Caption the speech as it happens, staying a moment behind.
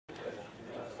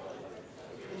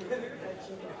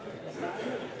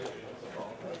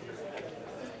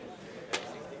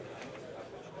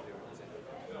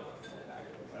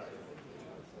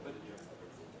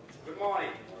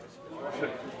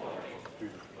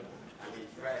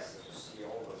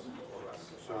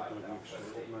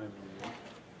Fantastic.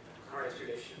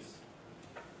 Congratulations.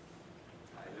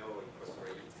 I know it was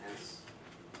very intense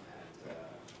and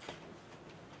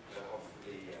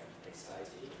hopefully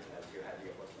exciting, and that you had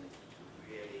the opportunity to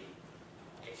really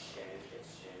exchange.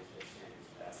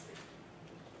 That's it.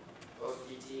 Those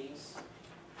meetings,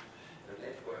 the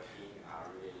networking are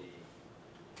really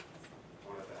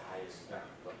one of the highest.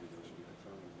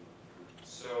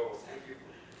 So thank you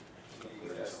for being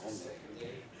with us the second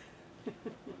day.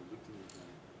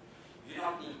 You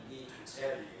don't need me to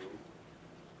tell you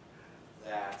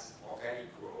that organic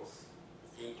growth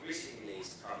increasingly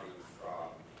is coming from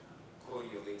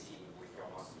co-innovating with your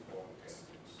most important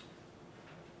customers.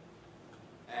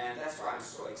 And that's why I'm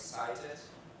so excited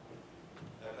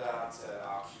about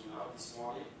our keynote this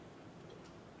morning,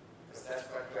 because that's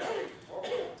what we're going to talk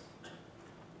about.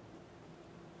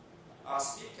 Our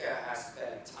speaker has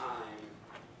spent time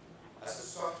as a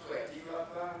software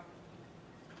developer,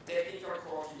 technical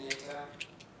coordinator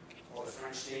for the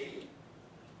French Navy,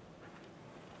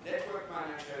 network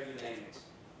manager, you name it.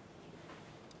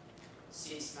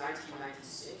 Since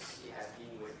 1996, he has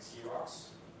been with Xerox,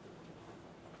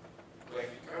 where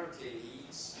he currently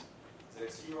leads the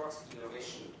Xerox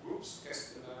Innovation Group's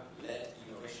customer-led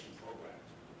innovation program.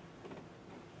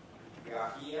 We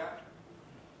are here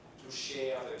to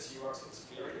share the Xerox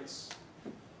experience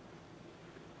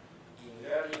in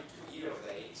learning to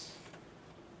innovate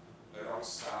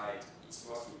alongside its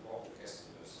most important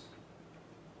customers.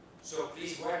 So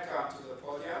please welcome to the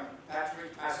podium,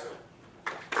 Patrick Mazeau.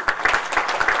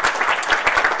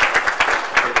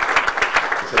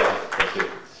 Thank you.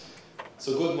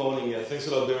 So good morning. Thanks a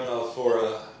lot, Bernard,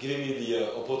 for giving me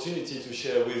the opportunity to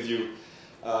share with you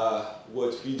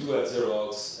what we do at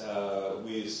Xerox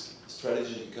with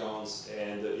strategic accounts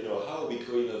and how we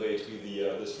co-innovate with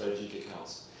the strategic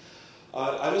accounts.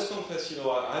 I must confess,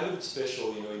 I'm a bit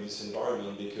special, in this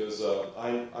environment because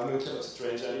I'm a kind of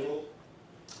strange animal.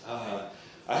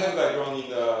 I have a background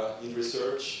in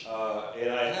research, and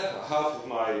I have half of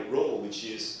my role, which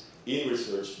is in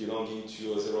research, belonging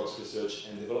to Xerox Research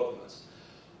and Development.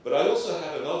 But I also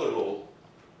have another role,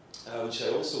 which I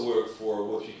also work for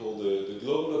what we call the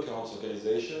Global Accounts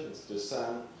Organization. It's the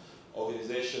SAM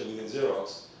organization within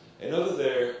Xerox. And over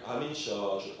there, I'm in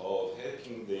charge of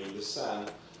helping the SAM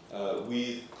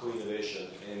with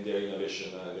co-innovation and their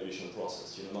innovation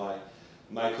process.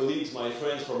 My colleagues, my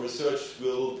friends from research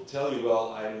will tell you,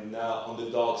 well, I'm now on the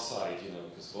dark side,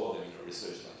 because for them,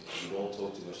 research, you don't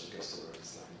talk too much to customers.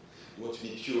 It's like you want to be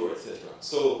pure, etc.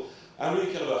 So I'm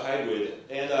really kind of a hybrid,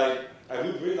 and I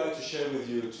would really like to share with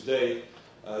you today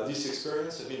this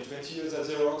experience. I've been 20 years at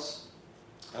Xerox.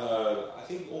 I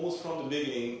think almost from the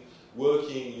beginning,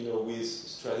 working, with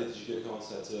strategic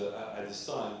accounts at this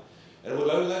time. And what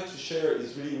I would like to share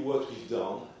is really what we've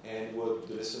done and what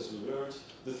the lessons we learned,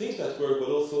 the things that work, but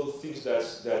also things that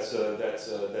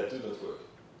do not work.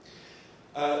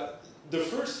 The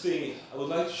first thing I would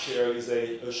like to share is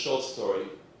a short story.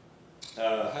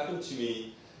 Happened to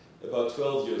me about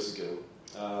 12 years ago.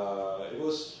 It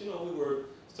was, we were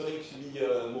starting to be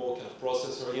more kind of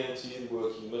process-oriented,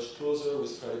 working much closer with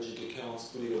strategic accounts,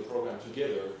 putting a program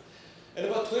together. And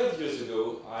about 12 years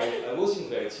ago, I was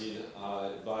invited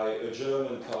by a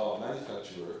German car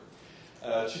manufacturer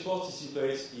to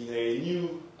participate in a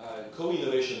new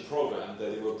co-innovation program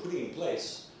that they were putting in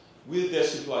place with their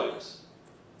suppliers.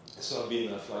 So I've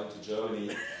been flying to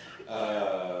Germany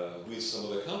with some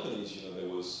other companies. There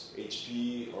was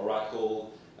HP,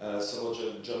 Oracle, some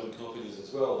other German companies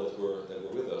as well that were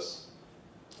with us.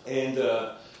 And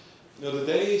the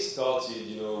day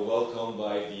started, welcomed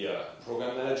by the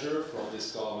program manager from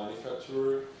this car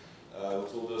manufacturer, who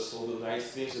told us all the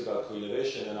nice things about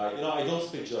co-innovation. And I don't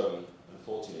speak German,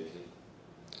 unfortunately,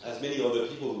 as many other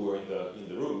people who were in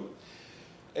the room.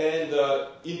 And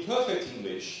in perfect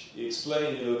English, he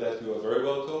explained, that we were very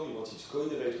welcome. He wanted to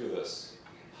co-innovate with us.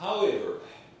 However,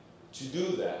 to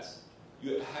do that,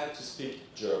 you had to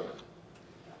speak German.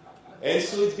 And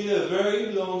so it's been a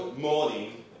very long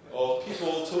morning of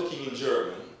people talking in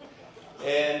German,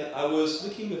 and I was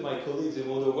looking with my colleagues and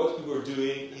wonder what we were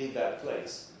doing in that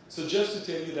place. So just to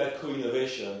tell you that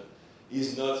co-innovation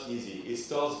is not easy. It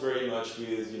starts very much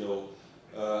with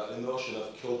a notion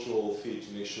of cultural fit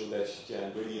to make sure that you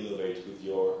can really innovate with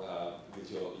your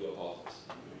partners.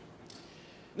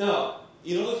 Now,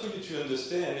 in order for you to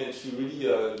understand and to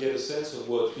really get a sense of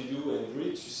what we do and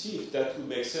really to see if that would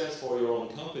make sense for your own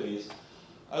companies,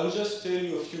 I will just tell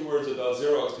you a few words about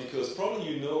Xerox, because probably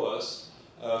you know us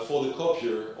for the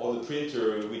copier or the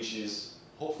printer, which is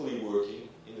hopefully working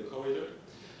in the corridor.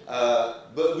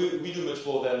 But we do much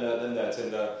more than that.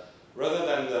 And rather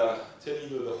than telling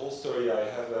you the whole story, I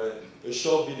have a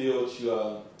short video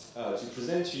to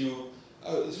present to you.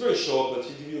 It's very short, but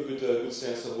to give you a good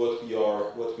sense of what we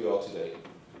are today.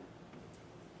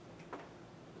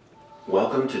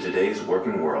 Welcome to today's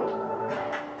working world.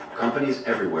 Companies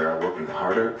everywhere are working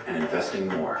harder and investing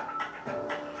more.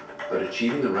 But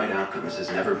achieving the right outcomes has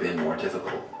never been more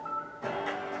difficult.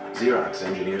 Xerox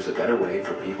engineers a better way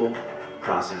for people,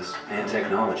 process, and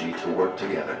technology to work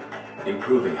together,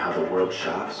 improving how the world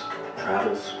shops,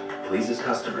 travels, pleases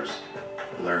customers,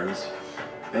 learns,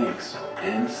 banks,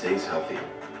 and stays healthy.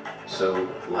 So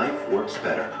life works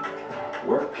better.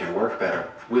 Work can work better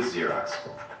with Xerox.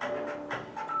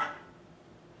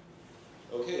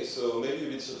 Okay, so maybe a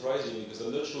bit surprising because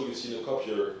I'm not sure you've seen a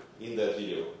copier in that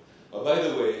video. By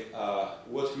the way,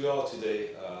 what we are today,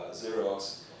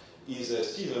 Xerox, is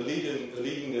still a leading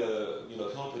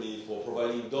company for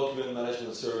providing document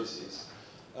management services.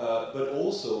 But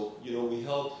also, we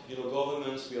help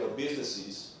governments, we help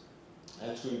businesses,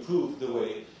 and to improve the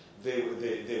way they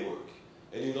work.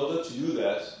 And in order to do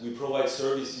that, we provide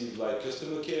services like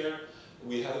customer care.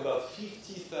 We have about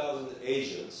 50,000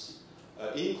 agents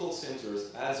in call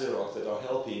centers at Xerox that are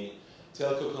helping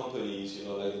telco companies,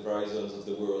 like the Verizons of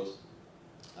the world.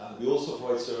 We also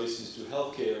provide services to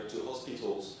healthcare, to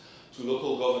hospitals, to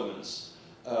local governments,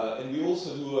 and we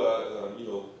also do,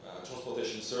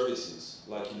 transportation services.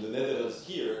 Like in the Netherlands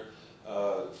here,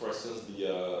 for instance,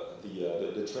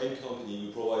 the train company,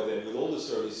 we provide them with all the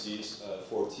services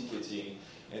for ticketing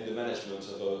and the management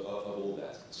of all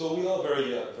that. So we are very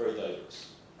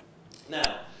diverse.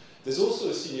 Now, there's also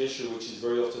a senior issue which is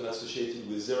very often associated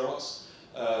with Xerox,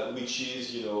 which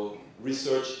is,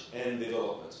 research and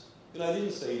development. I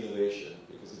didn't say innovation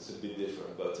because it's a bit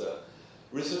different, but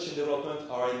research and development,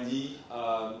 R&D.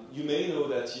 You may know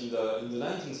that in the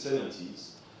 1970s,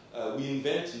 we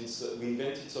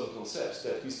invented some concepts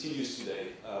that we still use today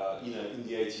in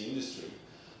the IT industry.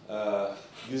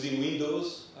 Using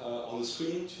Windows on the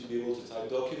screen to be able to type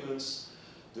documents,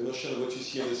 the notion of what you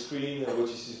see on the screen and what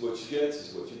you see is what you get,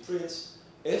 is what you print.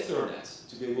 Ethernet,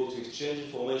 to be able to exchange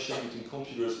information between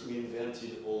computers, we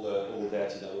invented all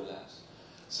that in our labs.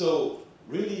 So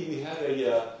really we have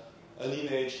an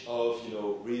image of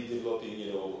really developing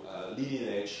leading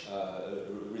edge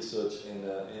research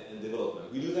and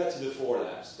development. We do that in the 4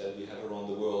 labs that we have around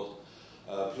the world,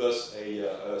 plus a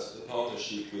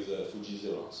partnership with Fuji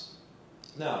Xerox.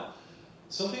 Now,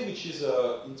 something which is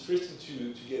interesting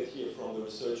to get here from the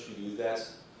research we do is that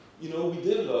we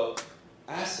develop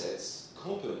assets,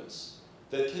 components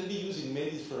that can be used in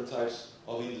many different types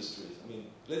of industries.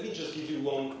 Let me just give you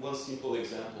one simple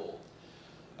example.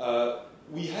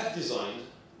 We have designed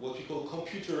what we call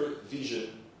computer vision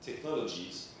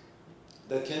technologies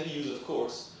that can be used, of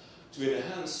course, to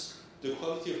enhance the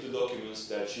quality of the documents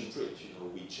that you print.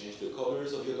 We change the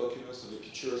colors of your documents, of the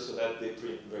pictures, so that they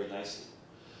print very nicely.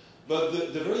 But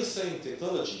the very same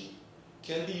technology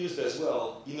can be used as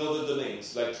well in other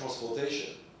domains, like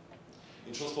transportation.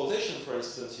 In transportation, for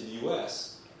instance, in the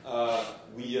US,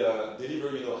 we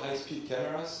deliver high-speed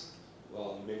cameras.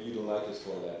 Well, maybe you don't like us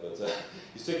for that, but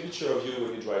you take a picture of you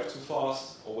when you drive too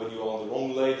fast or when you're on the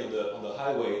wrong lane on the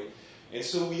highway. And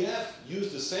so we have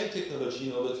used the same technology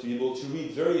in order to be able to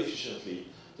read very efficiently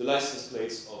the license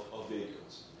plates of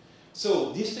vehicles.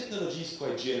 So this technology is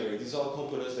quite generic. These are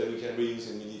components that we can reuse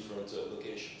in many different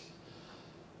locations.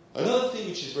 Another thing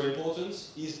which is very important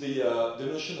is the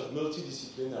notion of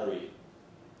multidisciplinary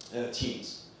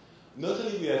teams. Not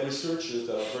only we have researchers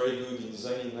that are very good in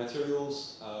designing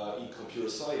materials, in computer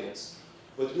science,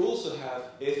 but we also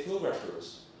have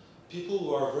ethnographers, people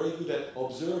who are very good at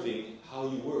observing how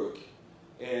you work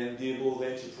and be able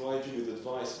then to provide you with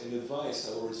advice and advise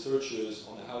our researchers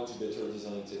on how to better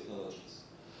design technologies.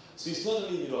 So it's not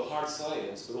only hard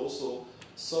science, but also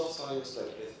soft science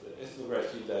like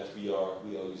ethnography that we are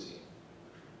using.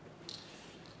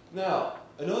 Now,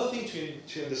 another thing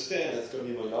to understand, that's going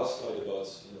to be my last slide about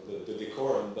the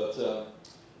decorum, but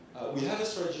we have a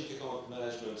strategic account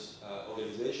management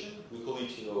organization. We call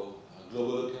it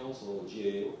global accounts or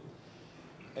GAO,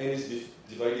 and it's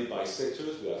divided by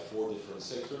sectors. We have 4 different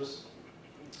sectors.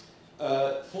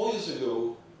 4 years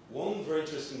ago, one very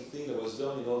interesting thing that was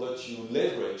done in order to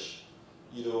leverage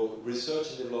research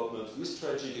and development with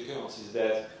strategic accounts is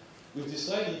that we've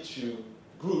decided to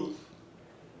group.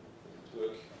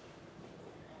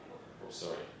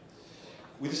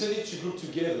 We decided to group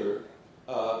together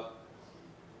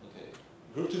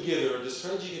the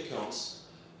strategic accounts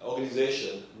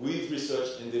organization with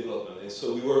research and development. And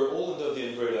so we were all under the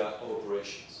umbrella of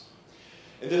operations.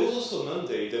 And there was also a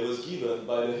mandate that was given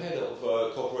by the head of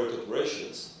corporate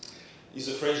operations. He's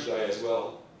a French guy as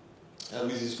well. and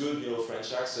with his good,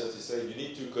 French accent, he said, you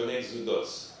need to connect the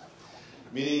dots.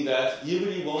 Meaning that he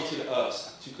really wanted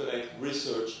us to connect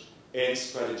research and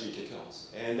strategic accounts.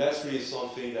 And that's really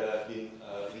something that I've been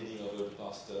leading over the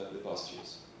past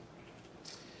years.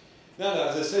 Now,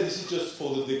 as I said, this is just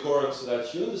for the decorum so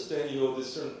that you understand, the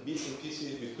certain bits and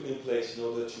pieces we put in place in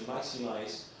order to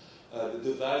maximize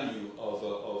the value of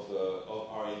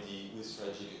R&D with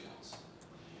strategic accounts.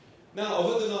 Now,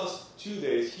 over the last 2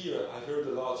 days here, I've heard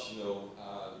a lot,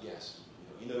 yes,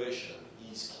 innovation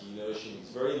is key. Innovation is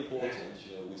very important,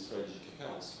 with strategic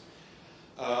accounts.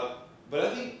 But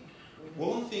I think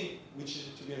one thing which is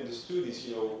to be understood is,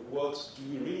 what do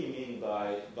we really mean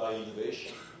by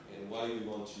innovation, and why we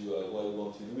want to do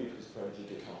it with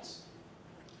strategic accounts.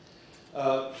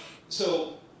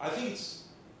 So I think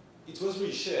it was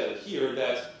really shared here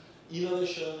that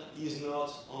innovation is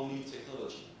not only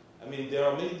technology. I mean, there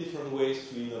are many different ways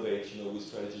to innovate, with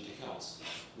strategic accounts.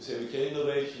 We say we can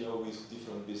innovate, with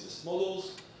different business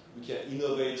models. We can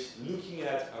innovate looking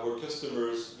at our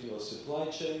customers, supply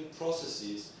chain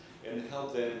processes, and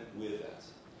help them with that.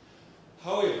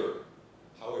 However,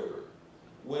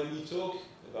 when we talk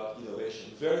about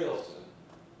innovation, very often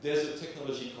there's a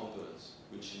technology component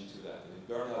which into that. I mean,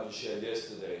 Bernard, you shared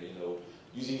yesterday,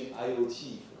 using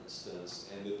IoT, for instance,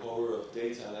 and the power of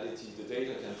data analytics the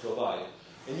data can provide.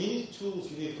 And you need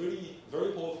tools, you need really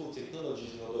very powerful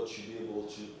technologies in order to be able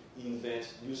to invent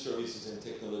new services and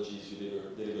technologies you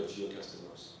deliver to your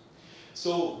customers.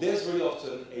 So there's very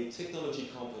often a technology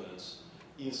component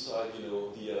inside,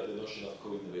 the notion of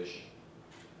co-innovation.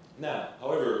 Now,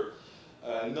 however,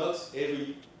 not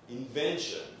every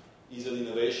invention is an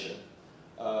innovation.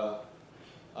 I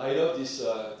love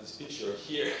this picture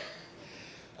here.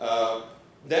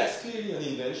 That's clearly an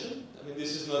invention. I mean,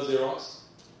 this is not Xerox.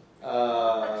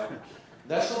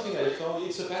 That's something I found.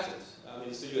 It's a patent. I mean,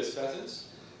 it's a US patent.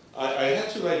 I had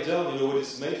to write down, what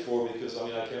it's made for, because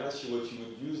I can ask you what you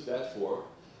would use that for.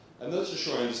 I'm not so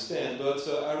sure I understand, but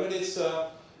I read it's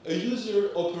a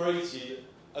user-operated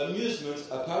amusement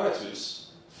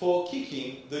apparatus for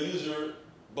kicking the user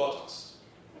buttocks.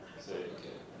 So,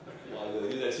 okay, well,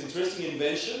 that's an interesting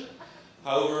invention.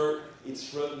 However,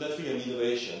 it's not really an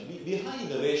innovation. Behind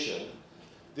innovation,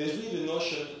 there's really the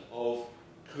notion of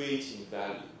creating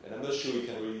value. And I'm not sure you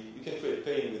can create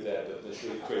pain with that, but I'm not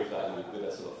sure you create value with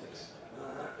that sort of things.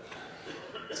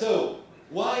 So,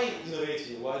 why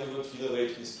innovating? Why do you want to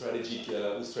innovate with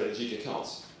strategic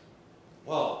accounts?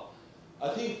 Well, I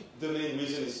think the main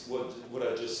reason is what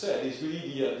I just said, is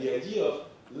really the idea of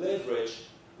leverage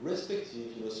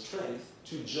respective strength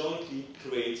to jointly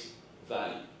create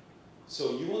value.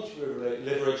 So you want to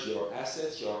leverage your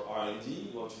assets, your R&D,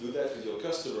 you want to do that with your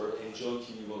customer, and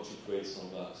jointly you want to create some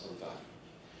value.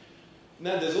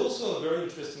 Now there's also a very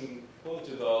interesting point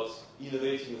about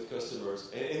innovating with customers,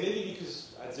 and maybe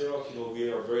because at Xerox, we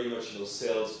are very much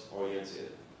sales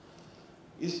oriented,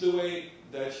 is the way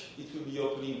that it will be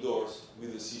opening doors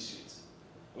with the C-suite.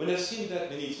 I mean, I've seen that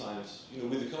many times,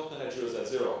 with the account managers at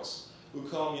Xerox, who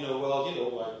come,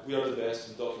 we are the best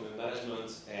in document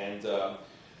management, and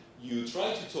you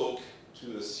try to talk to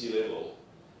the C-level,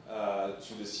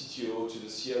 to the CTO, to the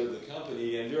CEO of the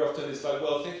company, and very often it's like,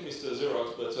 well, thank you, Mr.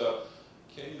 Xerox, but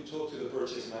can you talk to the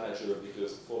purchase manager,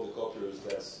 because for the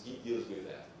copiers, he deals with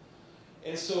that.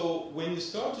 And so when you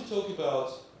start to talk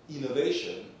about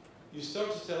innovation, you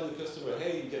start to tell the customer,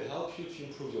 hey, we can help you to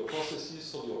improve your processes,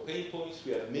 solve your pain points.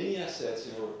 We have many assets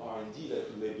in our R&D that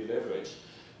could be leveraged.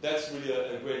 That's really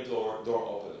a great door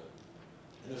opener.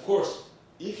 And of course,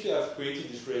 if you have created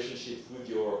this relationship with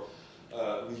your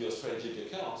strategic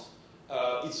account,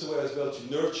 it's a way as well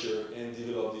to nurture and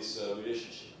develop this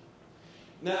relationship.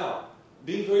 Now,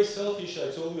 being very selfish,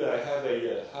 I told you that I have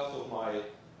half of my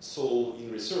soul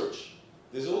in research.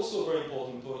 There's also a very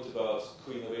important point about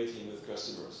co-innovating with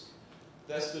customers.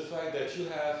 That's the fact that you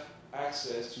have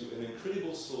access to an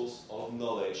incredible source of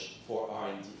knowledge for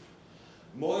R&D.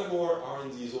 More and more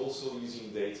R&D is also using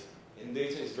data, and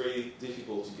data is very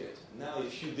difficult to get. Now,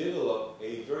 if you develop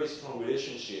a very strong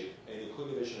relationship and a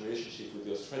co-innovation relationship with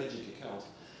your strategic account,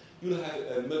 you'll have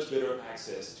a much better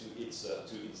access to its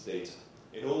data,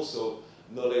 and also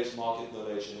knowledge, market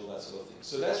knowledge, and all that sort of thing.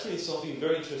 So that's really something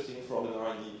very interesting from an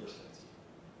R&D perspective.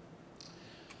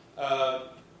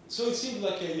 So it seemed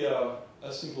like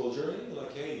a simple journey,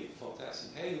 like, hey,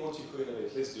 fantastic, hey, you want to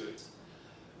co-innovate, let's do it.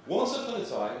 Once upon a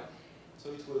time, so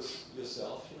it was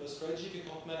yourself, strategic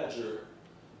account manager,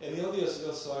 and on the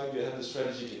other side, you have the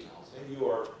strategic account, and you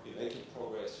are making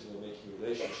progress, making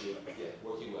relationship,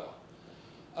 working well.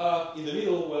 In the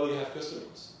middle, well, you have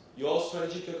customers. Your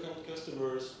strategic account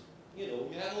customers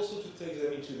you have also to take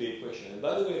them into the equation. And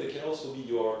by the way, they can also be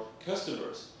your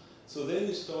customers. So then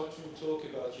you start to talk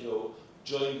about,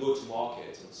 joint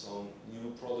go-to-market and some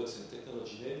new products and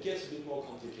technology. Then it gets a bit more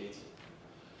complicated.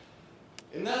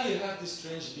 And now you have this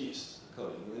strange beast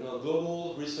coming,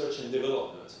 global research and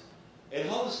development. And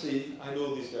honestly, I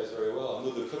know these guys very well. I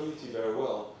know the community very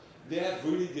well. They have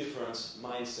really different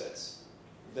mindsets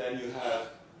than you have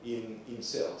in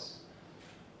sales.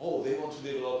 Oh, they want to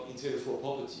develop intellectual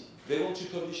property. They want to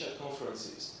publish at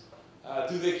conferences.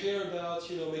 Do they care about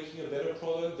making a better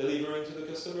product, delivering to the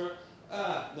customer?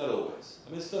 Not always. I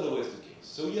mean, it's not always the case.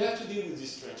 So you have to deal with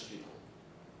these strange people.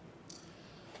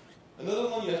 Another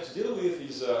one you have to deal with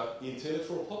is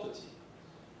intellectual property.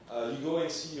 You go and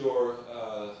see your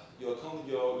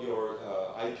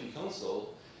IP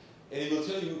counsel, and it will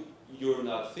tell you you're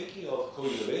not thinking of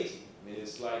co-innovating. I mean,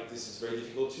 it's like, this is very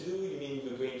difficult to do. You mean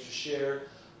you're going to share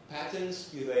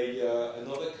patents with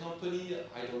another company?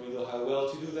 I don't really know how well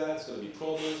to do that. It's going to be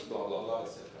problems, blah, blah, blah,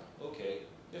 etc. Okay,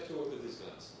 you have to work with these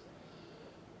guys.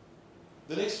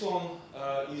 The next one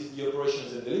is the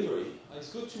operations and delivery.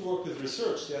 It's good to work with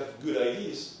research. They have good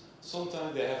ideas.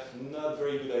 Sometimes they have not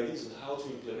very good ideas on how to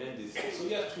implement these things. So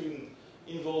you have to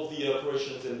involve the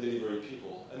operations and delivery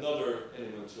people. Another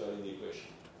element to add in the equation.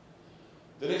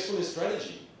 The next one is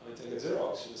strategy. I take at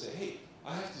Xerox, you say, hey,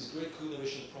 I have this great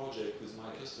co-innovation project with my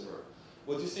customer.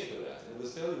 What do you think of that? And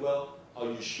they'll tell you, well, are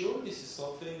you sure this is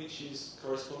something which is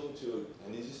corresponding to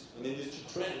an industry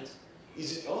trend?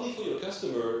 Is it only for your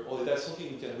customer, or is that something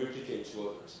you can replicate to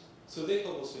others? So they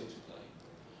come also into play.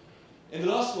 And the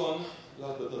last one,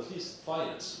 last but not least,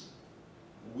 finance.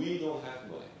 We don't have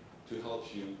money to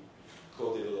help you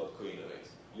co-develop, co-innovate.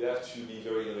 You have to be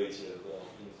very innovative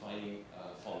in finding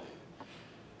funding.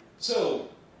 So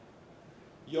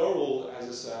your role as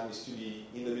a SAM is to be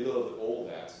in the middle of all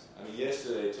that. I mean,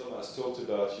 yesterday Thomas talked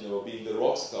about being the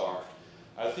rock star.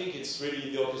 I think it's really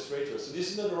the orchestrator. So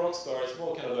this is not a rock star, it's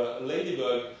more kind of a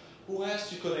ladybug who has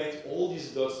to connect all these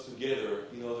dots together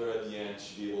in order at the end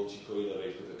to be able to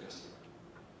co-innovate with the customer.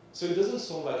 So it doesn't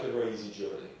sound like a very easy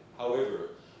journey.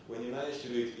 However, when you manage to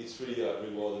do it, it's really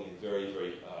rewarding and very,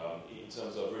 very, in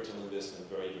terms of return on investment,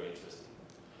 very, very interesting.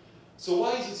 So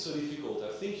why is it so difficult?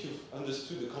 I think you've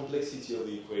understood the complexity of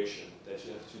the equation that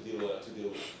you have to deal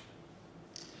with.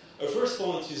 A first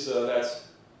point is that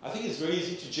I think it's very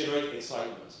easy to generate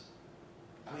excitement.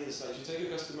 I mean, it's like you take a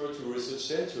customer to a research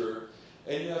center,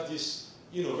 and you have these,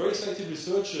 very excited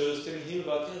researchers telling him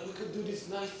about, we could do these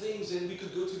nice things, and we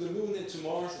could go to the moon and to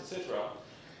Mars, etc.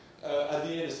 At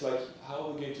the end, it's like, how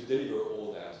are we going to deliver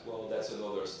all that? Well, that's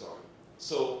another story.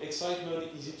 So excitement,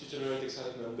 easy to generate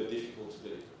excitement, but difficult to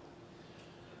deliver.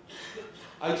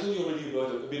 I told you already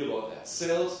a bit about that.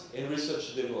 Sales and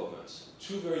research development.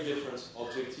 Two very different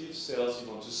objectives. Sales, you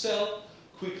want to sell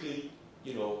quickly,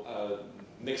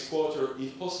 next quarter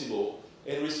if possible.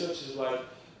 And research is like,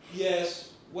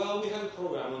 yes, well, we have a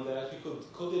program on that. We could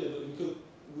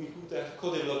have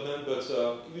co-development, but it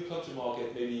will come to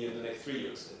market maybe in the next 3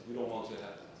 years. We don't want to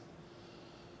have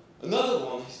that. Another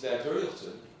one is that very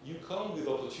often you come with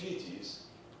opportunities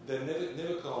that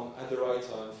never come at the right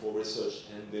time for research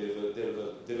and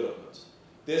development.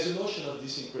 There's a notion of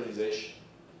desynchronization.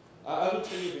 I will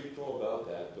tell you a bit more about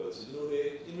that, but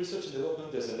in research and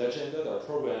development, there's an agenda, there are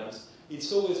programs.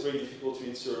 It's always very difficult to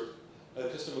insert a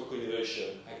customer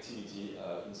co-innovation activity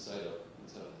inside of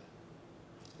that.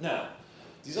 Now,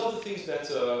 these are the things that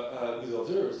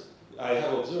I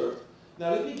have observed. Now,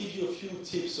 let me give you a few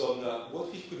tips on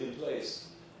what we've put in place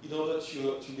in order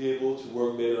to be able to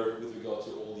work better with regard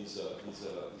to all these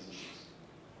issues.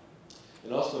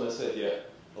 And also, when I said,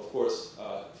 of course,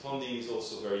 funding is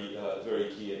also very, very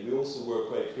key, and we also work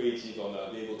quite creative on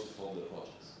being able to fund the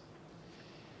projects.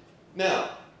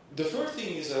 Now, the first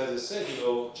thing is, as I said,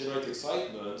 generate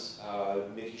excitement,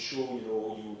 making sure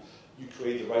you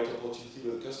create the right opportunity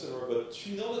with the customer. But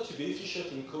in order to be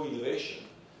efficient in co-innovation,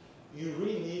 you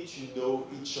really need to know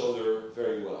each other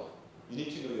very well. You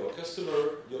need to know your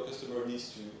customer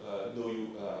needs to know you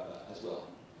as well.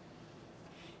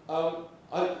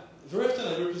 Very often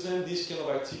I represent this kind of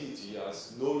activity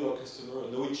as know your customer,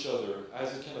 know each other,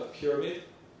 as a kind of pyramid.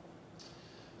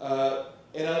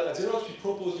 And at Xerox we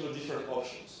propose different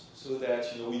options so that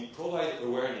we provide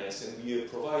awareness and we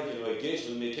provide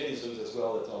engagement mechanisms as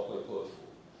well that are quite powerful.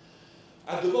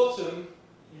 At the bottom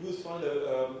you will find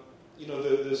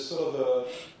the sort of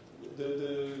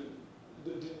the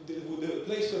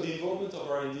place where the involvement of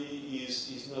R&D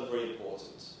is not very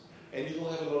important, and you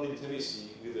don't have a lot of intimacy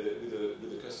with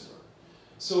the customer.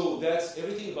 So that's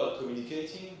everything about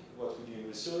communicating, what we do in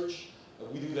research,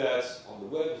 We do that on the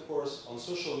web, of course, on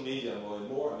social media more and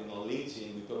more. I mean, on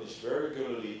LinkedIn, we publish very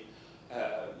regularly,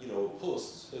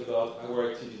 posts about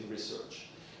our activity in research,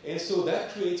 and so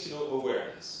that creates,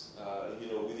 awareness,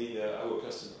 within our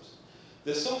customers.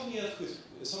 There's something else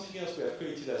we have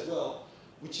created as well,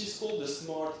 which is called the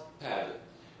Smart Pad,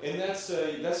 and that's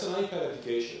an iPad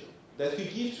application that we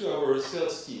give to our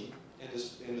sales team and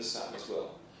the SAM as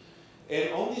well.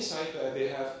 And on this iPad, they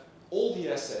have all the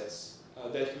assets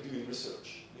that we do in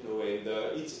research, and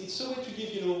it's a way to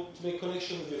give, to make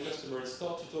connection with your customer and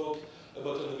start to talk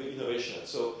about innovation.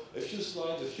 So a few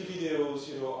slides, a few videos,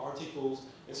 articles,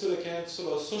 and so they can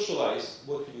sort of socialize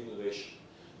what we do innovation.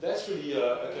 That's really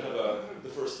the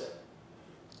first step.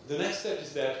 The next step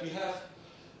is that we have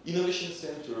innovation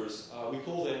centers. We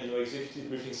call them, executive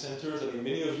briefing centers. I mean,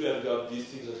 many of you have got these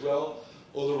things as well,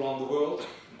 all around the world,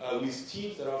 with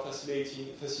teams that are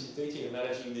facilitating and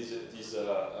managing these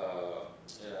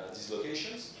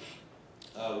locations.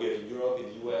 We have in Europe, in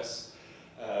the US,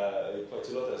 quite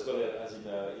a lot as well as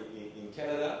in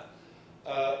Canada,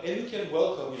 and we can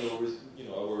welcome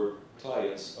our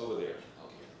clients over there.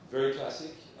 Okay. Very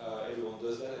classic. Everyone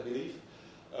does that, I believe.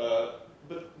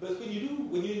 But when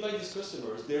you invite these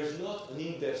customers, there's not an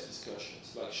in-depth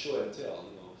discussions like show and tell.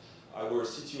 Our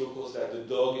CTO calls that the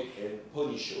dog and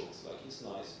pony show. It's like, it's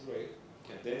nice, great,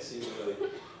 can dance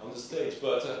on the stage,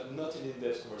 but not an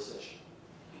in-depth conversation.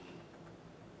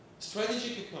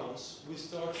 Strategic accounts, we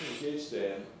start to engage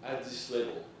them at this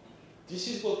level. This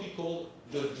is what we call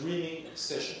the dreaming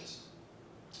sessions.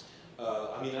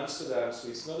 I'm in Amsterdam, so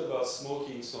it's not about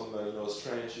smoking some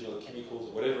strange chemicals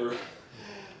or whatever,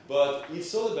 but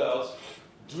it's all about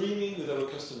dreaming with our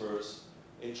customers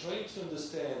and trying to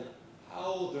understand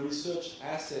how the research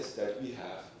assets that we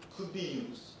have could be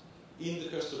used in the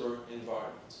customer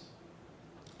environment.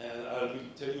 And I will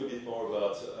tell you a bit more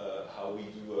about how we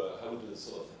do this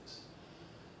sort of things.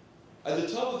 At the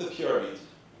top of the pyramid,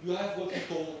 you have what we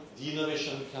call the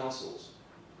innovation councils.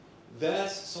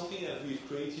 That's something that we've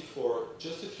created for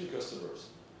just a few customers,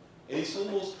 and it's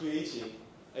almost creating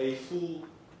a full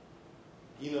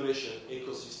innovation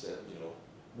ecosystem,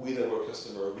 with our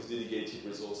customer, with dedicated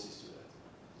resources to that.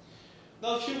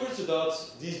 Now, a few words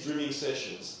about these dreaming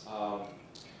sessions.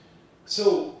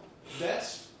 So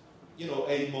that's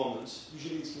a moment.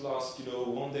 Usually it lasts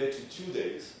 1 day to 2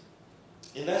 days,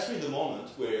 and that's really the moment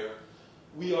where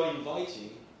we are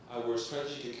inviting our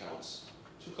strategic accounts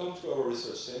to come to our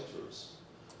research centers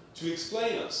to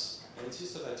explain us, and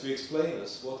insist on that, to explain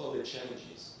us what are the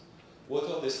challenges, what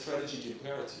are the strategic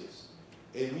imperatives,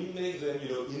 and we make them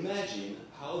imagine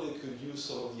how they could use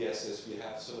some of the assets we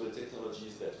have, some of the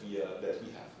technologies that we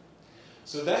have.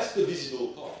 So that's the visible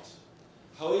part.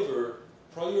 However,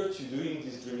 prior to doing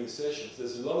these dreaming sessions,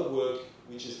 there's a lot of work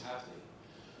which is happening.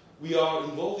 We are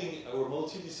involving our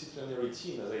multidisciplinary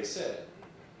team, as I said,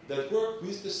 that work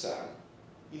with the SAM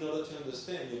in order to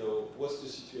understand, what's the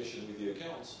situation with the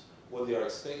accounts, what they are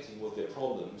expecting, what their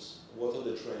problems, what are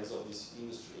the trends of this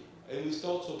industry. And we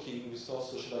start talking, we start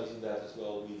socializing that as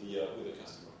well with the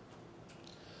customer.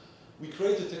 We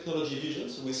create a technology vision,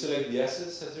 so we select the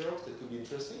assets at Xerox that could be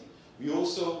interesting. We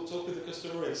also talk with the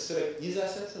customer and select his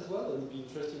assets as well, that would be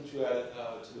interesting to add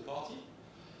to the party.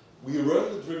 We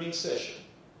run the dreaming session,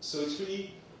 so it's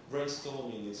really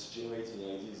brainstorming, it's generating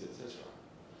ideas, etc.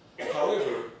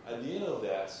 However, at the end of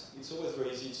that, it's always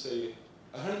very easy to say,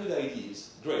 100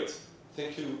 ideas, great,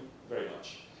 thank you very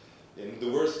much. And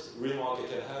the worst remark I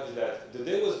can have is that the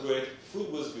day was great,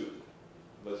 food was good.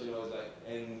 But it's like,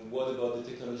 and what about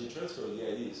the technology transfer,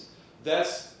 the ideas?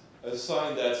 That's a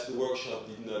sign that the workshop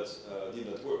did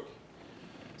not work.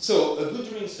 So a good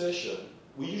dreaming session,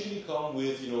 we usually come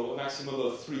with a maximum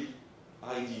of 3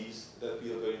 ideas that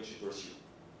we are going to pursue.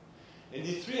 And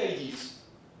these 3 ideas,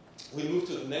 we move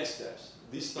to the next steps.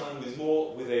 This time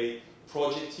with a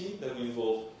project team that will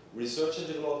involve research and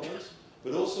development,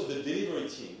 but also the delivery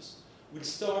teams will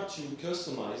start to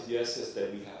customize the assets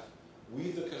that we have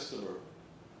with the customer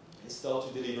and start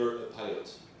to deliver a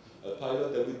pilot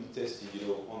that will be tested,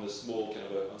 on a small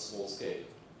scale.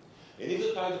 And if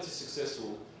the pilot is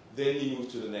successful, then we move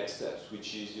to the next steps,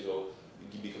 which is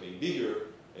becoming bigger,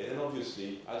 and then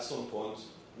obviously at some point,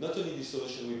 not only the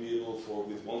solution will be able for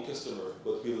with one customer,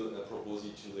 but we'll propose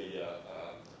it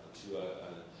to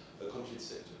a complete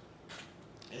sector.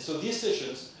 And so these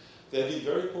sessions, they've been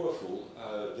very powerful.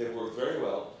 They work very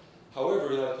well.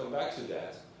 However, and I'll come back to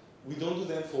that, we don't do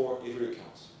them for every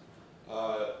account.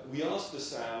 We ask the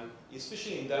SAM,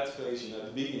 especially in that phase, at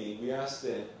the beginning, we ask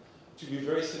them to be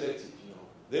very selective.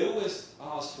 They always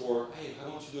ask for, hey, I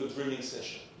want to do a dreaming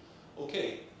session.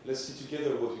 Okay, let's see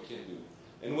together what we can do.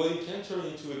 And what it can turn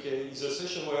into is a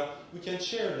session where we can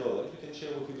share knowledge, we can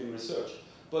share what we do in research.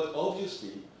 But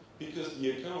obviously, because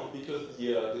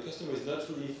the customer is not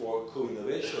really for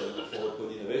co-innovation, for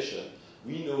co-innovation,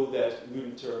 we know that we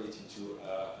will turn it into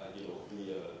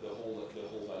the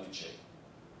whole value chain.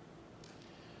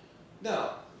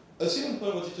 Now, a second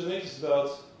point I wanted to make is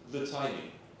about the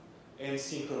timing and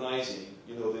synchronizing,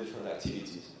 the different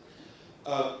activities.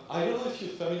 I don't know if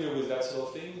you're familiar with that sort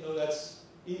of thing.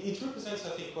 It represents, I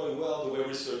think, quite well the way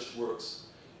research works.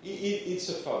 It's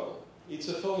a funnel. It's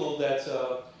a funnel that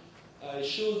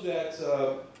shows that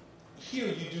here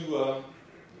you do, at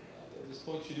this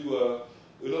point, you do a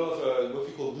lot of what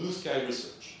we call blue sky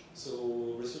research.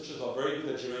 So researchers are very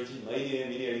good at generating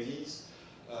many ideas.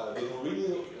 They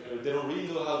don't really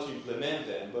know how to implement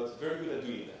them, but very good at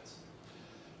doing that.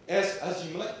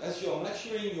 As you are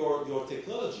maturing your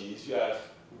technologies, you have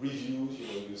reviews.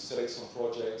 You select some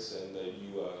projects and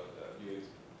you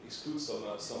exclude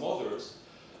some others.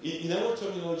 In our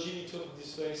terminology, we talk of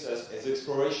this phase as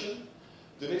exploration.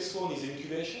 The next one is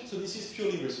incubation. So this is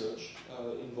purely research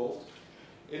involved.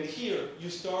 And here you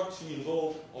start to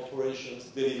involve operations,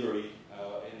 delivery,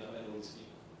 and all these people.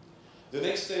 The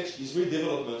next stage is really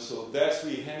development. So that's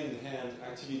really hand-in-hand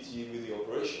activity with the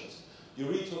operations. You're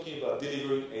really talking about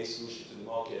delivering a solution to the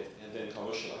market and then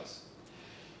commercialize.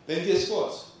 Then guess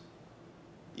what?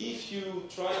 If you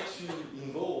try to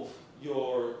involve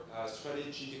your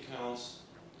strategic accounts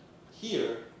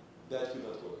here, that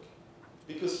will not work.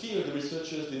 Because here the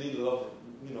researchers, they need a lot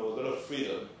of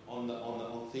freedom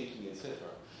on thinking, etc.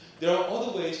 There are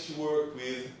other ways to work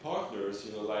with partners,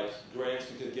 like grants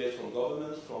we could get from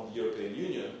government, from the European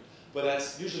Union, but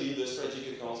that's usually the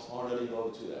strategic accounts are not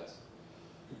involved to that.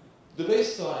 The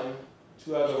best time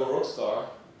to have a rock star,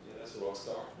 that's a rock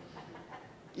star,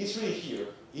 it's really here,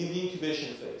 in the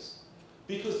incubation phase.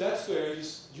 Because that's where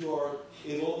you are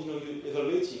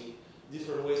evaluating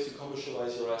different ways to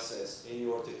commercialize your assets and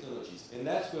your technologies. And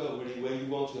that's where you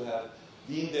want to have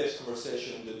the in-depth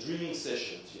conversation, the dreaming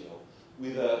sessions,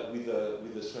 with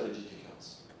the strategic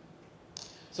accounts.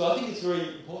 So I think it's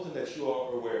very important that you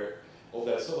are aware of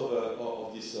that sort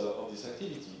of this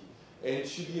activity, and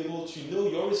to be able to know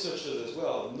your researchers as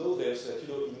well, know them so that you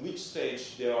know in which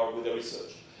stage they are with their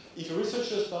research. If a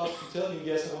researcher starts to tell you,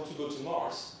 yes, I want to go to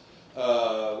Mars,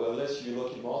 well, unless you're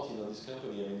Lockheed Martin or this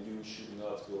company, you should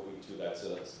not go into that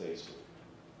stage.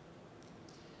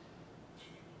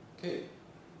 Okay.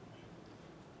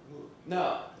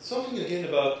 Now, something again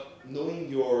about knowing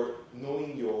your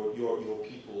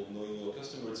people, knowing your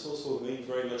customer. It's also knowing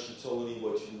very much internally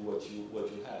what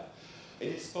you have, and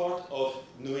it's part of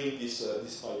knowing this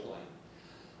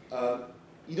pipeline.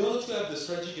 In order to have the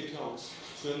strategic accounts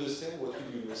to understand what we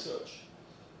do in research,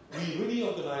 we really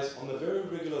organize on a very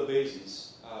regular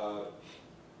basis.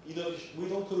 We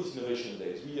don't call it innovation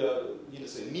days. We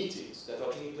say meetings that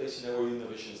are taking place in our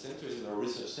innovation centers, in our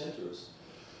research centers,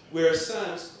 where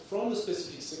SAMs from the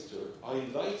specific sector are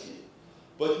invited,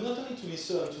 but not only to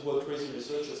listen to what crazy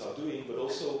researchers are doing, but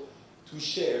also to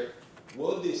share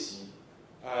what they see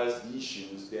as the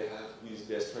issues they have with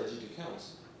their strategic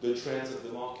accounts, the trends of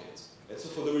the market. And so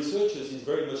for the researchers, it's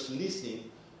very much listening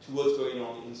to what's going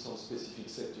on in some specific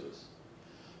sectors.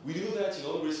 We do that in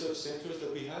all the research centers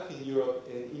that we have in Europe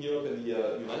and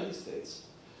the United States.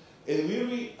 And we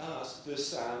really ask the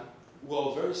SAM, who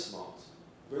are very smart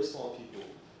people,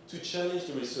 to challenge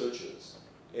the researchers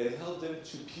and help them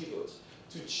to pivot,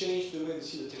 to change the way they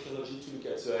see the technology, to look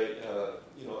at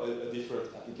a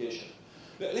different application.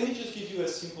 Let me just give you a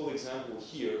simple example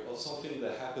here of something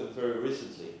that happened very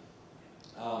recently.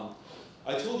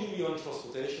 I told you we are in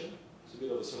transportation. It's a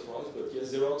bit of a surprise, but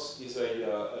yes, Xerox is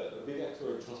a big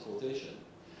actor in transportation.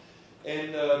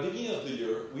 And beginning of the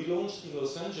year, we launched in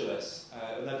Los Angeles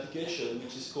an application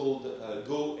which is called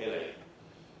Go LA.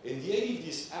 And the aim of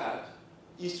this app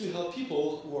is to help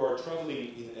people who are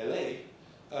traveling in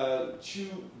LA to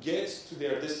get to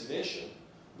their destination,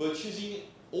 but using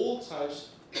all types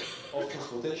of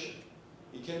transportation.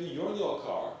 It can be you're in your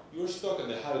car, you're stuck on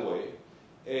the highway,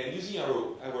 and using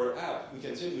our app, we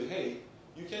can tell you, hey,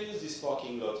 you can use this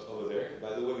parking lot over there.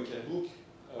 By the way, we can book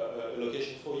a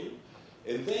location for you.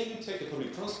 And then you take a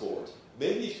public transport.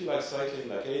 Maybe if you like cycling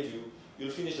like I do,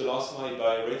 you'll finish the last mile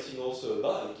by renting also a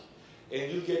bike,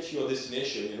 and you'll get to your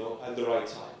destination, at the right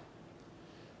time.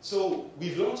 So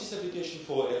we've launched this application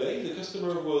for LA. The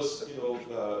customer was, the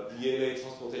LA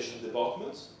Transportation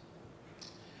Department.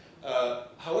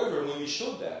 However, when we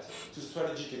showed that to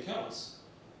strategic accounts,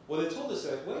 well, they told us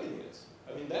that, wait a minute,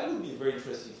 that would be very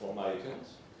interesting for my account.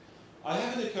 I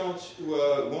have an account who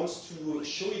wants to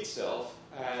show itself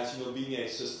as being a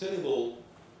sustainable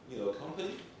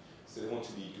company. so they want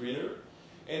to be greener.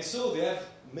 And so they have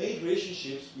made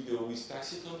relationships with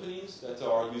taxi companies that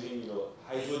are using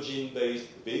hydrogen-based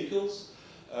vehicles,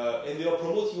 and they are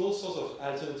promoting all sorts of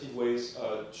alternative ways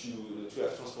to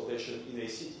have transportation in a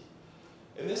city.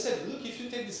 And they said, look, if you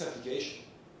take this application,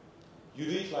 you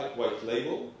do it like white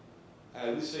label,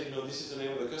 and we say, this is the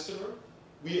name of the customer.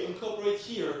 We incorporate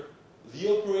here the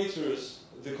operators,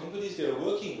 the companies they are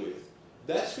working with.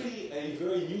 That's really a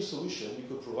very new solution we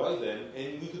could provide them,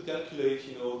 and we could calculate,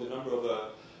 the number of,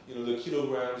 the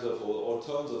kilograms of or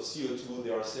tons of CO2 they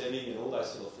are saving and all that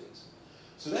sort of things.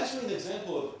 So that's really an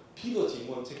example of pivoting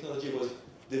when technology was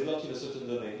developed in a certain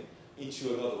domain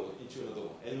into another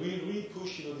one. And we really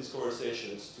push, these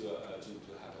conversations to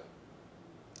happen.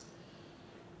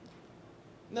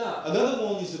 Now, another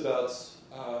one is about,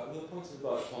 another point is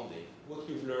about funding. What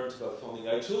we've learned about funding.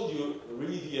 I told you,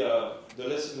 really the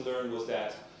lesson learned was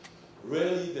that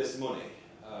rarely there's money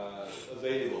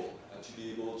available to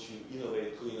be able to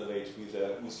innovate, co-innovate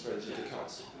with strategic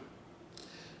accounts.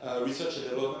 Research and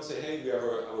development say, hey, we have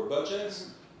our budget,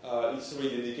 it's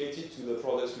already dedicated to the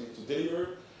products we need to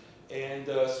deliver, and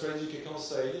strategic accounts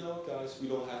say, guys, we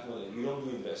don't have money, we don't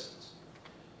do investments.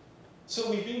 So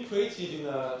we've been creative in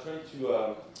trying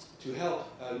to help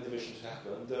innovation to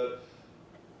happen.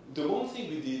 The one thing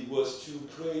we did was to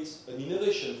create an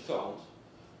innovation fund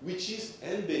which is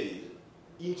embedded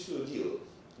into a deal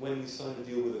when we sign a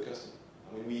deal with a customer.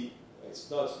 I mean,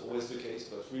 it's not always the case,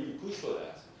 but really push for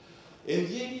that. And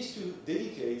the aim is to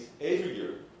dedicate every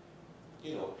year,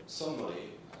 some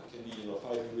money, can be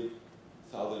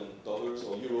 $500,000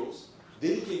 or euros,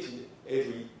 dedicated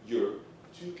every year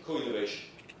to co-innovation.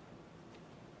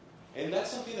 And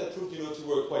that's something that proved to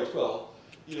work quite well.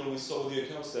 We saw the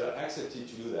accounts that accepted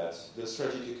to do that, the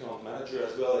strategic account manager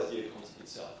as well as the account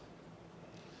itself.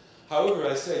 However,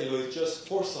 I said, it's just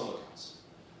for some accounts.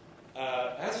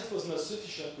 As it was not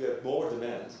sufficient, we had more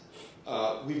demand.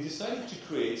 We've decided to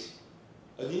create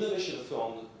an innovation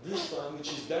fund this time,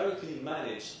 which is directly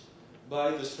managed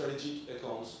by the strategic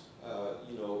accounts,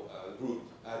 group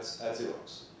at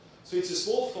Xerox. So it's a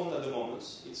small fund at the moment.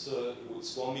 It's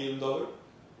 $1 million,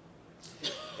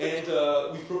 and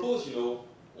we propose,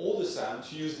 all the SAM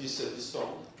to use this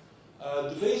fund.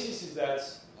 The basis is that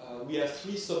we have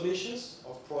 3 submissions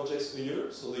of projects a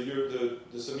year. So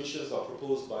the submissions are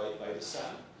proposed by the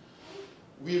SAM.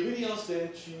 We really ask them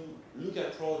to look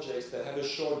at projects that have a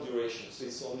short duration, so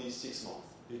it's only 6 months,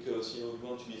 because we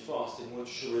want to be fast and we want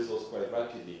to show results quite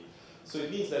rapidly. So it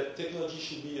means that technology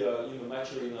should be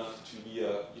mature enough to be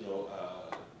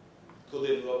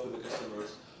co-developed with the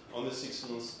customers on a 6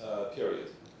 months period.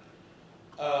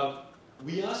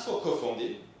 We ask for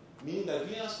co-funding, meaning that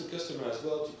we ask the customer as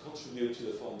well to contribute to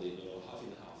the funding, half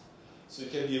and half. So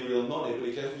it can be real money, but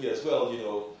it can be as well,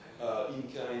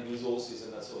 in-kind resources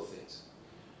and that sort of things.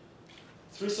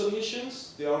 3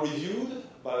 submissions, they are reviewed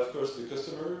by, of course, the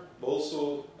customer, but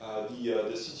also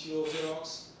the CTO of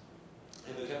Xerox,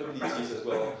 and the capabilities as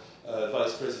well,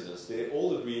 vice presidents. They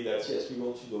all agree that, yes, we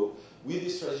want to go with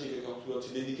this strategic account, we want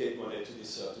to dedicate money to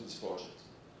this project.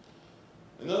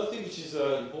 Another thing which is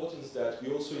important is that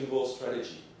we also involve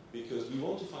strategy, because we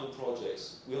want to find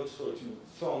projects, we want to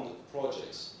fund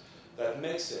projects that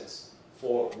make sense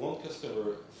for one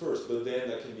customer first, but then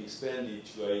that can be expanded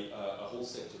to a whole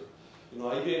sector.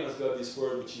 IBM has got this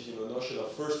word which is the notion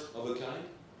of first of a kind.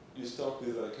 You start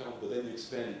with an account, but then you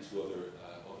expand it to other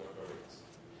areas.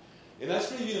 And that's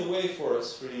really been a way for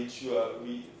us really to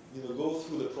go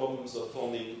through the problems of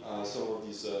funding some of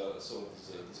these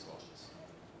projects.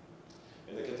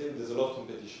 And I can tell you there's a lot of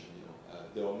competition.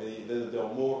 There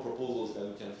are more proposals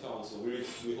than we can find. So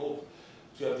we hope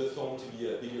to have the fund to be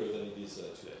bigger than it is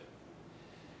today.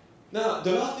 Now,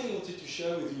 the last thing I wanted to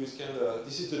share with you is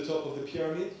this is the top of the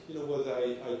pyramid, what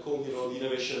I call, the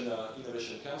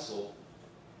Innovation Council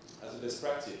as a best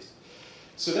practice.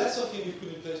 So that's something we put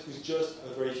in place with just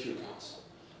a very few accounts.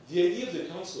 The idea of the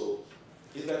council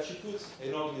is that you put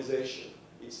an organization,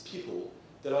 it's people,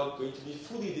 that are going to be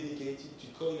fully dedicated to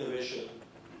co-innovation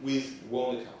with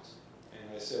one account.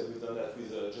 And I said we've done that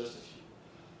with just a few.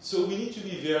 So we need to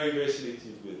be very, very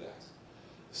selective with that.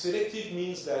 Selective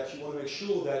means that you want to make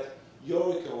sure that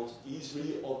your account is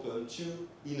really open to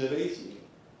innovating,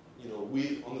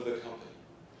 with another company.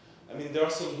 I mean, there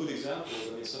are some good examples.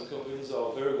 I mean, some companies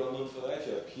are very well known for that.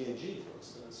 You have P&G, for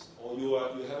instance, or you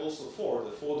have also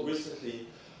Ford. Ford recently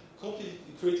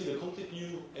created a complete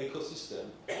new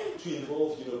ecosystem to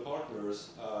involve, partners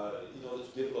in order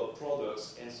to develop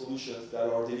products and solutions that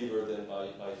are delivered then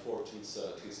by Ford to its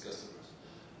customers.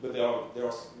 But there are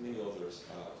many others,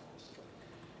 of course.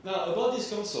 Now, about this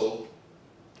council,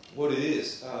 what it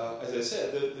is. As I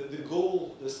said, the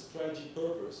goal, the strategic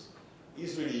purpose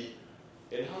is really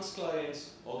enhance client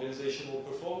organizational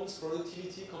performance,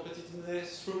 productivity,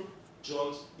 competitiveness through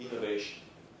joint innovation.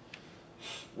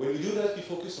 When we do that, we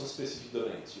focus on specific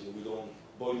domains. We don't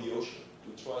boil the ocean.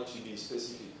 We try to be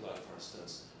specific, like for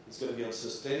instance, it's going to be on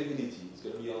sustainability, it's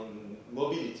going to be on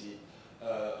mobility,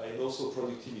 and also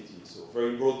productivity. So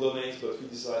very broad domains, but we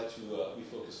decide to we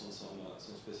focus on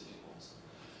some specific ones.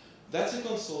 That's a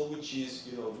console which is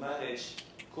managed,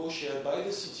 co-shared by the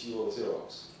CTO of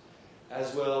Xerox,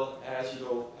 as well as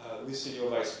with senior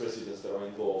vice presidents that are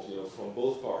involved from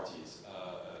both parties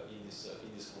in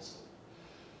this console.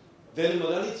 Then the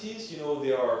modalities,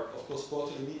 there are of course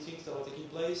quarterly meetings that are taking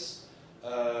place.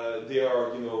 They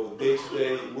are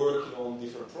day-to-day working on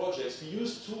different projects. We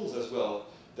use tools as well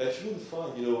that you wouldn't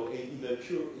find in a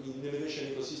pure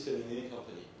innovation ecosystem in any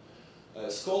company.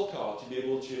 Scorecard to be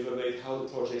able to evaluate how the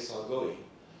projects are going.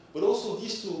 But also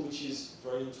this tool, which is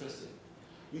very interesting.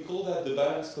 We call that the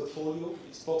balanced portfolio.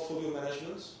 It's portfolio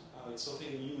management. It's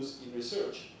something we use in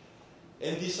research.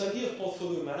 And this idea of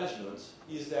portfolio management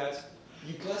is that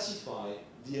you classify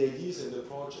the ideas and the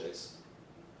projects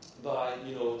by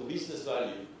the business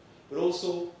value, but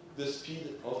also the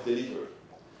speed of delivery.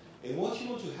 And what you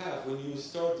want to have when you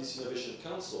start this innovation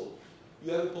council,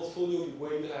 you have a portfolio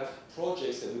where you have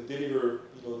projects that will deliver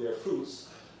their fruits,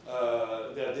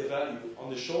 their value on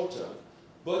the short term,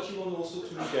 but you want also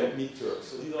to look at mid-term.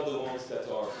 So these are the ones that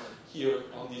are here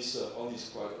on this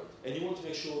quadrant. And you want to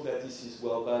make sure that this is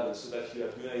well balanced so that you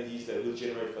have new ideas that will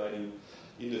generate value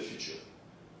in the future.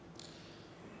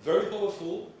 Very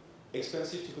powerful,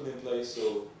 expensive to put in place,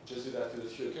 so just do that with a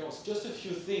few accounts. Just a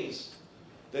few things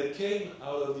that came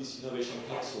out of this innovation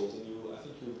council, and I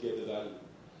think you will get the value.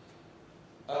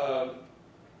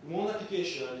 One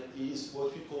application is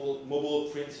what we call mobile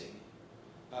printing.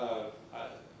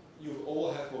 You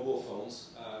all have mobile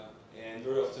phones, and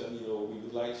very often, we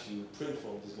would like to print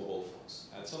from these mobile phones.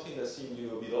 And something that seemed,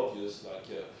 a bit obvious, like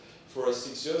for us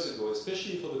 6 years ago,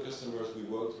 especially for the customers we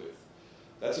worked with.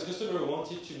 That's a customer who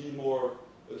wanted to be more,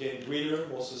 again, greener,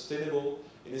 more sustainable,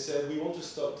 and they said, we want to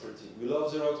stop printing. We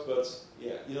love Xerox, but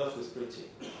yeah, enough with printing.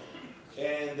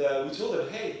 And we told them,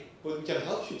 hey, but we can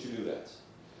help you to do that.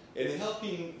 And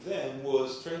helping them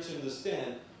was trying to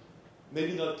understand,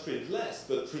 maybe not print less,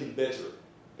 but print better.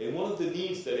 And one of the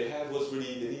needs that they had was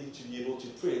really they needed to be able to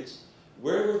print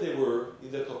wherever they were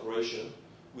in their corporation,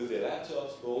 with their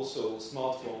laptops, but also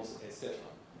smartphones, etc.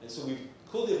 And so we've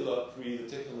co-developed really the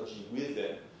technology with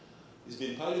them. It's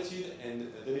been piloted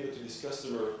and delivered to this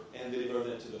customer and delivered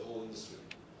them to the whole industry.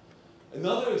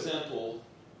 Another example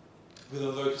with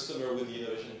another customer with the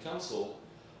Innovation Council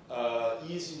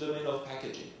is in the domain of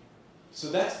packaging. So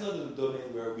that's not a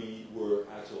domain where we were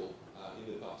at all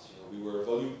in the past. We were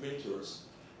volume printers,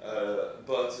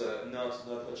 but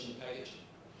not much in packaging.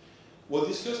 What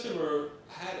this customer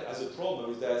had as a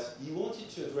problem is that he wanted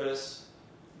to address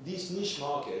this niche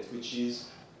market, which is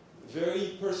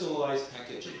very personalized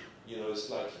packaging. It's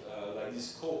like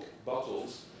these Coke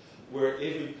bottles, where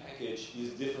every package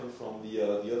is different from the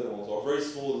other ones, or very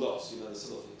small lots, the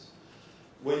cellophane.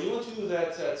 When you want to do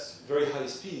that at very high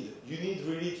speed, you need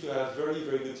really to have very,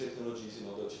 very good technologies in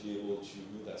order to be able to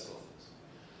do that sort of things.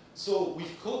 So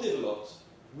we've co-developed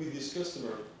with this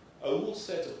customer a whole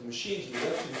set of machines,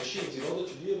 reactive machines, in order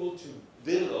to be able to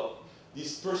develop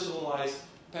this personalized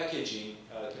packaging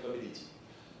capability.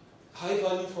 High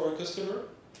value for our customer,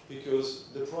 because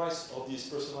the price of these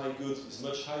personalized goods is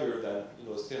much higher than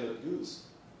standard goods.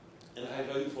 And high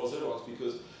value for Xerox,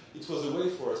 because it was a way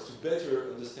for us to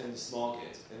better understand this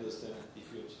market and understand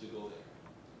if we wanted to go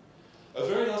there. A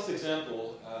very last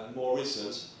example, more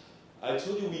recent, I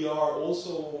told you we are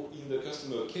also in the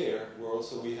customer care, where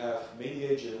also we have many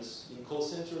agents in call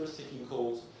centers taking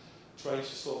calls, trying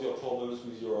to solve your problems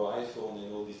with your iPhone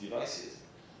and all these devices.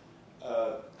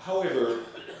 However,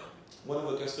 one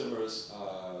of the customers,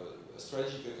 a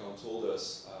strategic account, told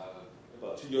us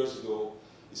about 2 years ago,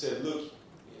 he said, look,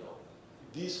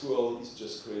 this world is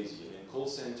just crazy. Call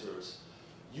centers,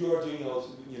 you are doing,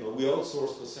 we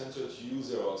outsource call center to you,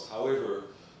 Xerox. However,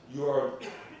 you are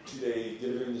today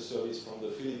delivering the service from the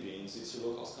Philippines. It's a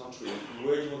low-cost country.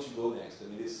 Where do you want to go next?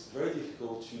 It's very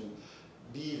difficult to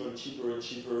be even cheaper and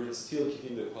cheaper and still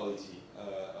keeping the quality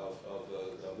of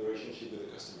the relationship with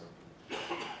the customer.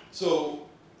 So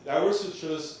our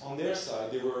researchers on their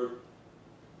side, they were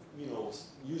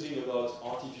using a lot of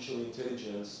artificial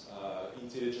intelligence,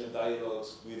 intelligent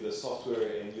dialogues with the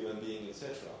software and human being,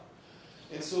 etc.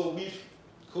 And so we've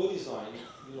co-designed,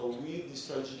 with the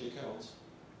strategic account,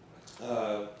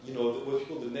 what we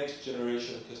call the next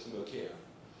generation customer care.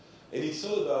 And it's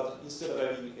all about, instead of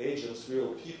having agents,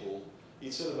 real people,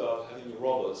 it's all about having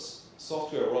robots,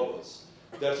 software robots,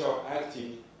 that are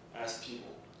acting as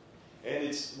people. And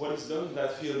what is done in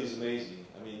that field is amazing.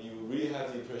 I mean, you really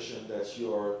have the impression that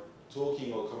you are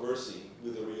talking or conversing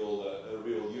with a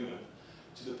real human,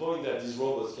 to the point that these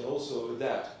robots can also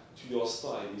adapt to your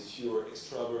style, if you're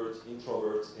extrovert,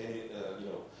 introvert, and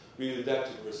really adapt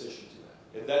to conversation to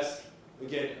that. And that's,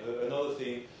 again, another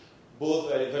thing, both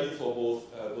value for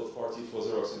both parties, for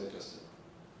Xerox and the customer.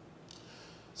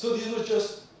 So these were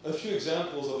just a few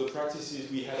examples of the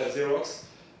practices we had at Xerox.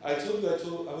 I was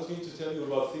going to tell you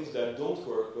about things that don't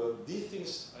work, but these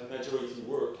things at majority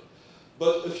work.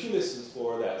 But a few lessons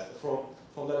for that, from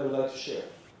that I would like to share.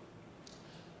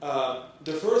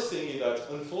 The first thing is that,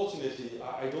 unfortunately,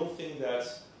 I don't think that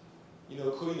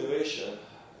co-innovation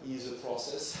is a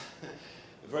process.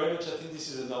 Very much, I think this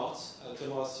is an art.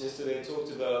 Thomas yesterday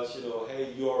talked about,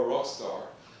 hey, you are a rock star.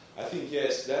 I think,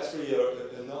 yes, that's really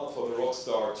an art for the rock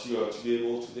star to be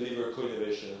able to deliver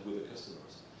co-innovation with the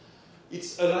customers.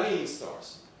 It's aligning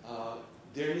stars.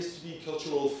 There needs to be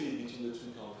cultural fit between the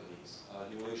two companies.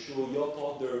 You want to show your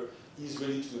partner is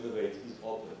ready to innovate, is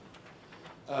open.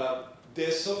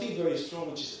 There's something very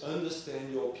strong, which is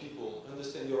understand your people,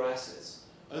 understand your assets,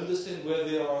 understand where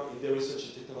they are in their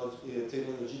research and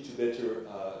technology to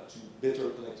better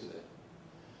connect to them.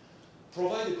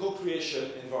 Provide a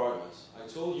co-creation environment. I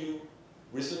told you,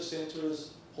 research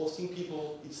centers, hosting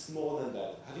people, it's more than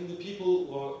that. Having the people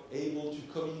who are able to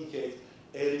communicate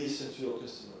and listen to your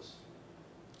customers.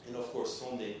 And of course,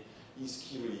 funding is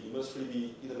key really. You must really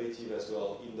be innovative as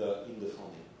well in the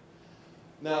funding.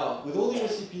 Now, with all the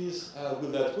recipes,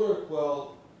 will that work?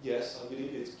 Well, yes, I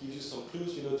believe it gives you some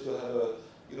clues, to have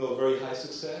a very high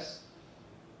success.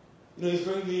 It's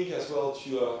very linked as well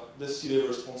to the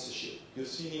C-level sponsorship. You've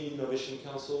seen in Innovation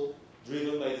Council,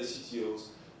 driven by the CTOs,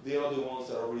 they are the ones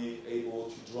that are really able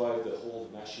to drive the whole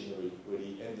machinery,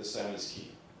 really, and the same is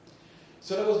key.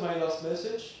 So that was my last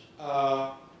message.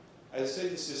 I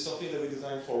said this is something that we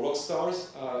designed for rock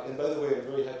stars, and by the way, I'm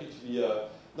very happy to be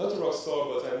not a rock star,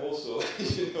 but I'm also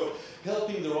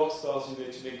helping the rock stars to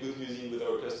make good music with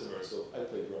our customers. So I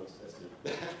play drums, that's me.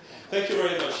 Thank you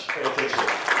very much for your attention.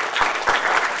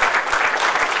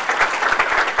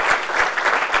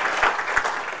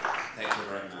 Thank you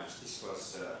very much. This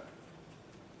was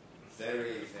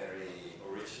very, very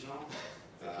original,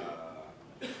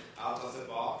 out of the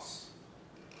box,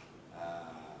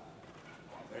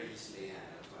 very easily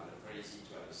very easy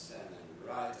to understand, and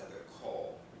right at the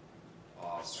core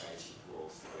of strategic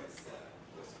growth with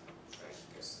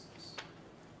strategic customers.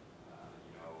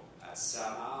 At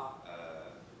Sama,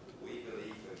 we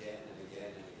believe again and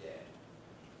again and again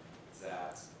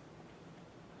that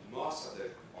most of the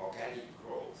organic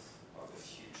growth of the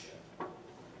future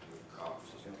will come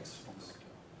from the customers.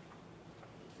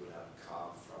 It will not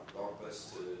come from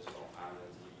blockbusters or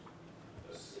R&D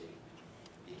per se.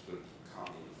 It will be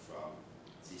coming from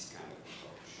this kind of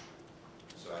approach.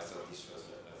 So I thought this was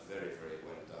a very, very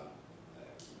well done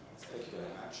keynote. Thank you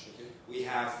very much. We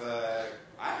have,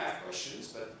 I have questions,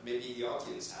 but maybe the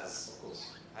audience has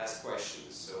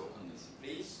questions. So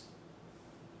please.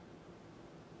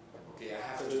 Okay, I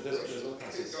have two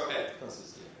questions. Go ahead.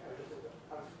 Francis, I was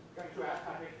going to ask,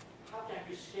 how can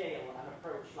you scale an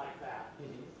approach like that?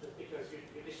 Just because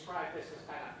you describe this as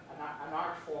kind of an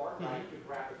art form, right? You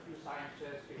grab a few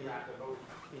scientists, you grab the most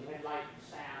enlightened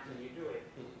sands, and you do it.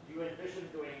 Do you envision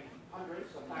doing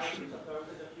hundreds or thousands of those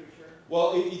in the future?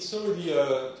 Well, it's already,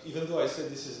 even though I said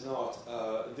this is not,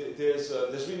 there's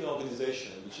really an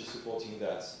organization which is supporting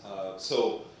that.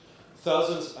 So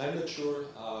thousands, I'm not sure.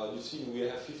 You see, we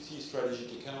have 50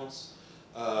 strategic accounts,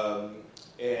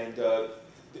 and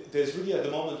there's really at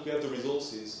the moment we have the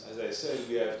resources. As I said,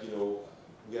 we have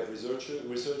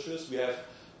researchers. We have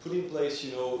put in place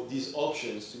these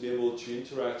options to be able to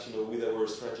interact with our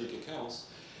strategic accounts,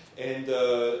 and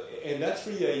that's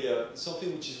really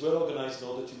something which is well organized in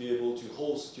order to be able to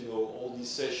host all these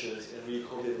sessions and really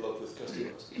co-develop with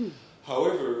customers.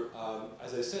 However,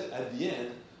 as I said, at the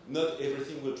end, not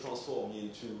everything will transform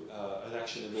into an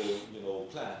actionable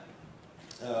plan.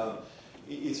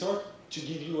 It's hard to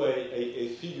give you a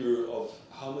figure of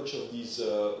how much of these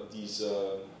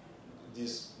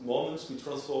moments we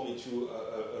transform into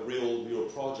a real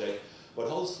project. But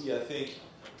honestly, I think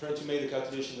trying to make the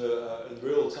calculation in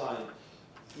real time,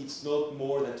 it's not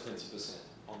more than 20%,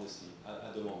 honestly,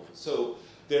 at the moment. So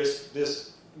there's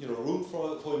room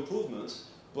for improvement,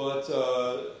 but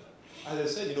as I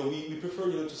said, we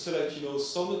prefer to select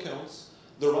some accounts,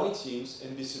 the right teams,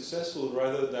 and be successful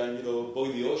rather than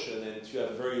boil the ocean and to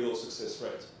have a very low success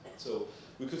rate. So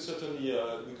we could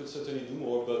certainly do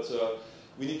more, but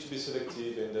we need to be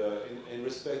selective and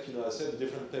respect, as I said, the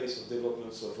different pace of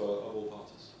developments of all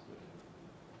parties.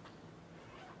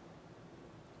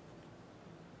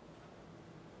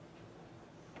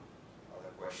 Other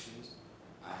questions?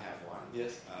 I have one.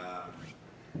 Yes.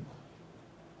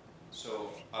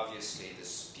 So obviously the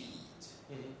speed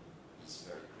is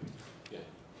very critical. Yeah.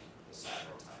 The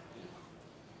cycle time.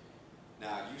 Yeah.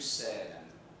 Now you said, and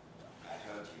I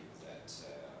heard you, that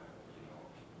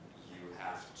you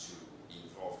have to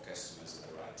involve customers at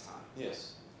the right time.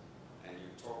 Yes. And you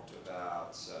talked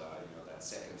about that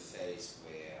second phase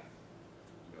where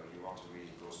you want to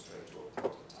really go straight to a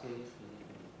prototype.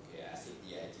 Okay, I think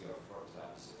the idea of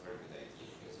prototype is a very good idea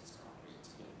because it's concrete.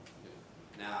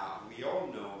 Now we all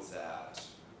know that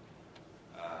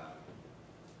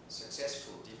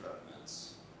successful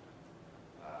developments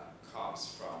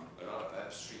comes from a lot of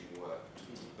upstream work to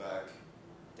debug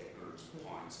technology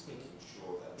points, making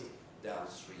sure that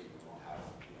downstream we won't have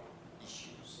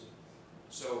issues.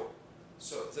 So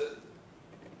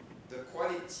the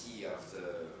quality of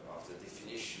the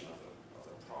definition of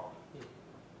the problem.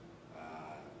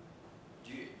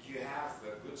 Do you have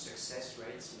good success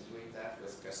rates in doing that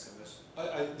with customers?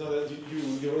 No,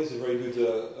 you raise a very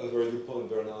good point,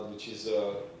 Bernard, which is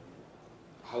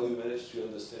how you manage to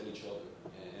understand each other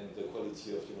and the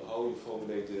quality of how you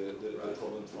formulate the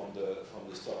problem from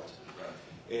the start. Right.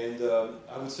 And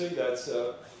I would say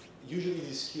that usually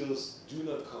these skills do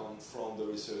not come from the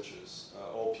researchers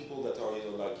or people that are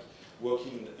like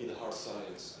working in hard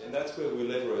science, and that's where we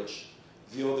leverage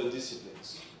the other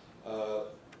disciplines.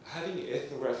 Having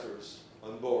ethnographers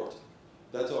on board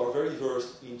that are very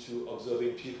versed into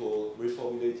observing people,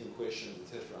 reformulating questions,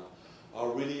 etc., are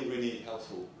really, really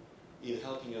helpful in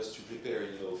helping us to prepare,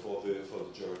 for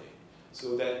the journey.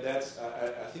 So that's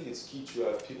I think it's key to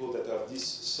have people that have these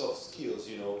soft skills,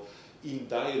 in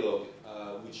dialogue,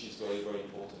 which is very, very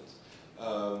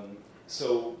important.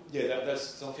 So yeah, that's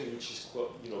something which is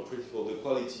critical. The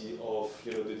quality of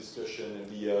the discussion and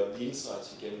the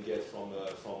insights you can get from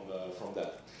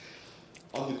that.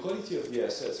 On the quality of the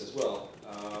assets as well,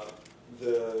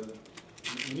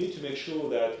 you need to make sure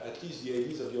that at least the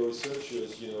ideas of your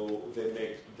researchers,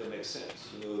 they make sense.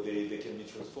 They can be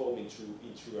transformed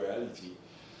into reality.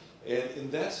 And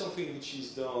that's something which is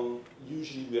done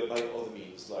usually by other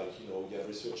means, like you have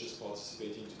researchers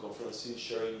participating to conferences,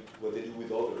 sharing what they do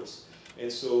with others. And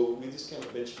so with this kind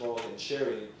of benchmark and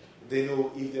sharing, they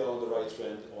know if they are on the right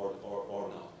trend or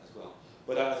not as well.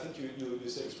 But I think you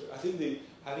said, I think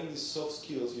having these soft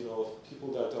skills, of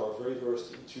people that are very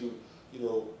versed into,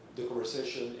 the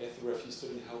conversation, ethnography,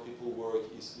 studying how people work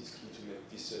is key to make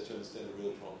this, to understand the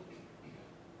real problem.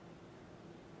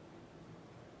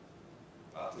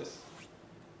 Yes.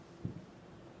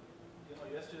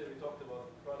 Yesterday we talked about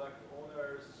product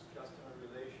owners, customer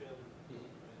relation.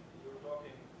 You were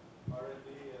talking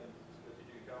R&D and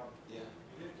strategic account. Yeah.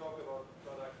 You didn't talk about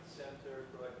product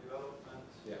center, product development.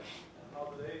 Yeah. And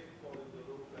how do they fall in the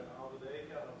loop and how do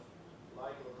they kind of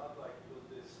like or not like, because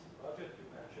this budget you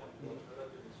mentioned was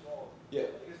relatively small. Yeah.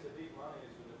 I guess the big money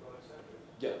is with the product center.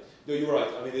 Yeah. No, you're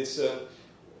right. I mean, it's a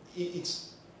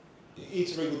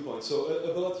very good point. So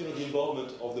about the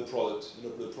involvement of the product,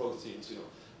 the product teams,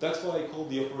 that's why I call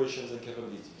the operations and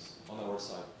capabilities on our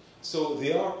side. So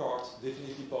they are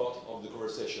definitely part of the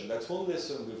conversation. That's one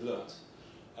lesson we've learned.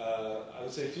 I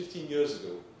would say 15 years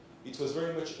ago, it was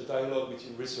very much a dialogue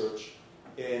between research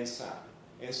and SAM.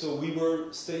 And so we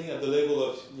were staying at the level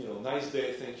of, nice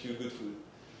day, thank you, good food.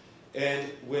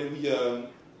 And when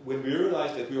we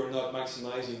realized that we were not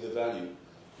maximizing the value,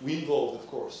 we involved, of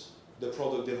course, the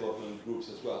product development groups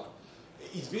as well.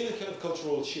 It's been a kind of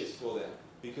cultural shift for them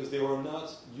because they were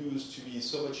not used to be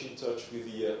so much in touch with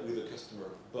the customer.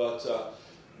 But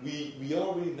we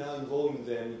are really now involving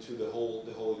them into the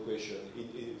whole equation.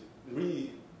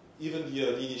 Really, even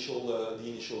the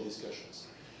initial discussions.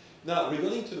 Now,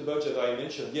 regarding to the budget I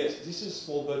mentioned, yes, this is a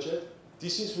small budget.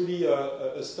 This is really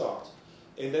a start,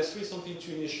 and that's really something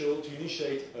to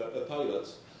initiate a pilot.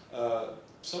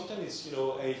 Sometimes it's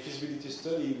a feasibility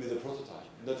study with a prototype,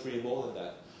 not really more than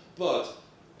that. But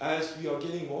as we are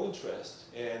getting more interest,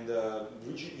 and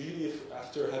usually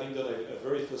after having done a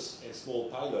very first and small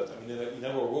pilot, I mean in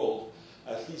our world,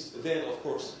 at least then of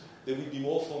course there will be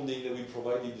more funding that we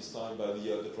provided this time by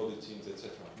the product teams,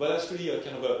 etc. But that's really a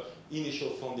kind of a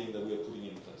initial funding that we are putting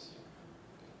in place.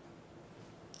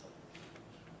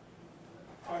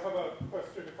 I have a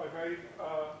question, if I may,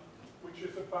 which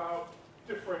is about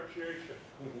differentiation.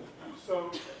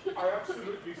 So I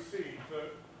absolutely see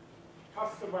that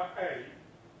customer A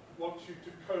wants you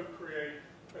to co-create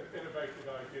an innovative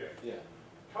idea. Yeah.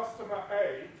 customer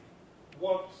A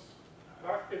wants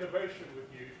that innovation with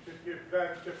you to give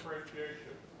them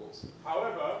differentiation. Of course.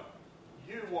 However,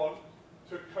 you want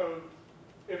to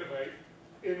co-innovate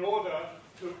in order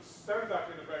to extend that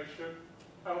innovation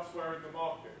elsewhere in the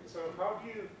market. So how do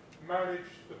you manage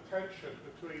the tension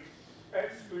between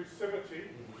exclusivity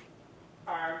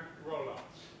and rollout?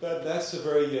 That's a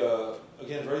very,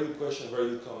 again, very good question, very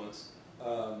good comment.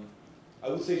 I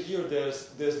would say here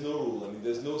there's no rule. I mean,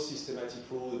 there's no systematic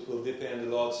rule. It will depend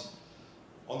a lot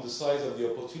on the size of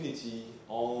the opportunity,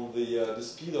 on the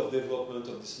speed of development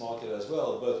of this market as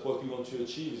well. But what we want to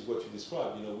achieve is what you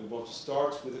described. You know, we want to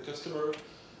start with the customer.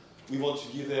 We want to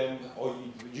give them, or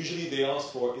usually they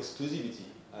ask for exclusivity,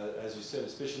 as you said,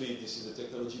 especially if this is a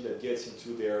technology that gets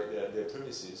into their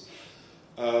premises.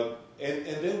 And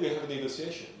then we have a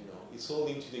negotiation. You know, it's all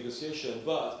into negotiation.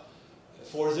 But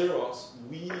for Xerox,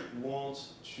 we want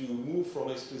to move from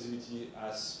exclusivity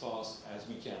as fast as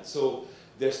we can. So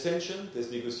there's tension,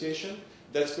 there's negotiation.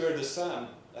 That's where the SAM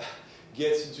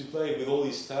gets into play with all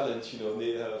his talent, you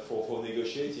know, for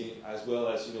negotiating, as well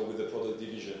as, you know, with the product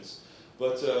divisions.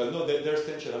 But no, there's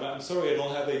tension. I'm sorry I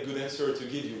don't have a good answer to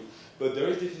give you, but there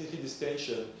is definitely this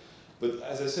tension. But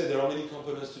as I said, there are many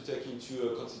components to take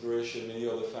into consideration, many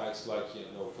other facts like, you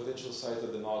know, potential size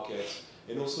of the market,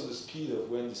 and also the speed of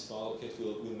when this market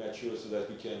will mature, so that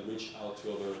we can reach out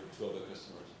to other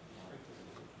customers.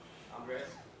 Andreas?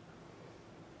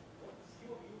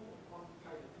 You on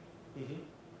pilot. Mm-hmm.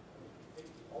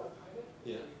 All pilot?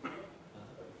 Yeah. But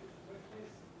with this,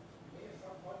 may have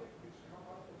some project which come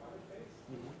out of the pilot phase,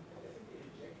 Mm-hmm. and I think they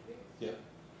reject it. Yeah.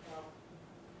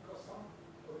 Because some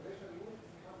organizational units,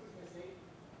 companies may say,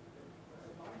 as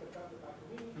a mind, that comes back to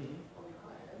me. Mm-hmm. On the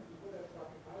other hand, you could have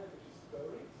started pilot which is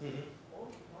blurry. Mm-hmm.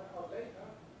 Only to find out later,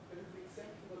 there will be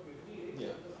exactly what we need.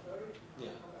 Yeah. It was blurry.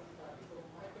 Yeah. So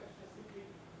my question is simply,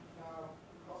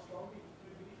 how strongly do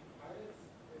you believe pilots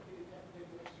will be tempted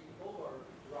to actually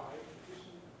overdrive in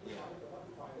addition to Yeah. pilot or not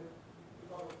to pilot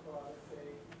because of, let's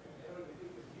say, an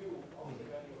erroneous view of the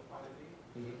value of piloting,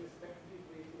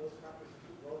 respectively to those companies who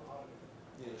roll out of it?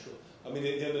 Yeah, sure. I mean,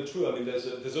 true. I mean, there's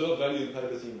a lot of value in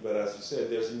piloting, but as you said,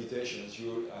 there's limitations.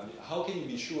 How can you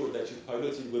be sure that you've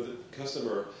piloted with a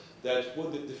customer that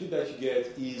what the feedback you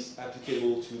get is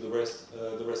applicable to the rest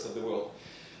of the world?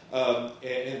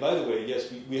 And by the way,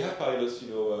 yes, we have pilots, you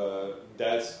know,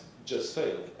 that just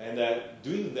fail, and that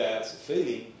doing that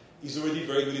failing is already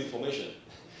very good information.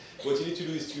 What you need to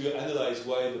do is to analyze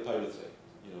why the pilot failed.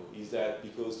 You know, is that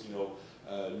because, you know,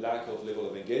 lack of level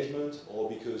of engagement, or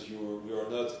because you are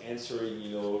not answering, you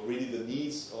know, really the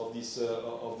needs of this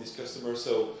customer?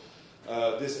 So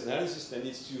this analysis that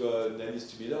needs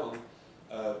to be done.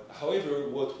 However,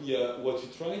 what we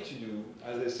try to do,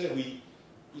 as I said,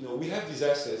 we have these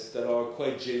assets that are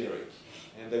quite generic,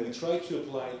 and then we try to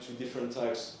apply to different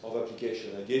types of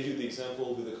application. I gave you the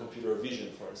example with the computer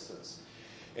vision, for instance.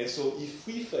 And so if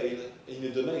we fail in a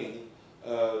domain,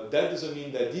 that doesn't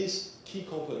mean that this key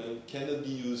component cannot be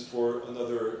used for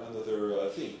another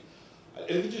thing.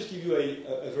 Let me just give you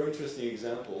a very interesting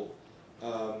example.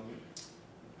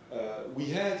 We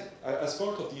had, as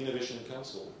part of the Innovation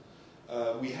Council,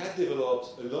 we had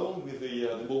developed, along with the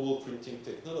mobile printing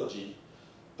technology,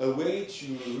 a way to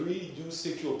really do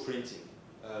secure printing,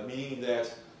 meaning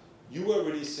that you were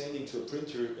really sending to a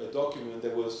printer a document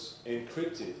that was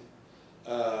encrypted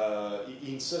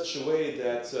in such a way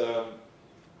that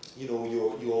you know,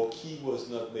 your key was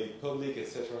not made public,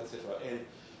 etc., etc. And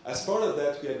as part of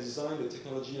that, we had designed a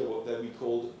technology that we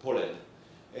called Pollen,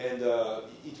 and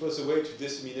it was a way to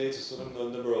disseminate a certain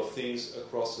number of things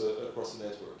across the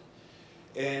network.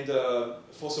 And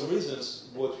for some reasons,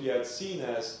 what we had seen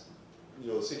as,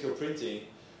 you know, secure printing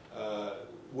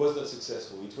was not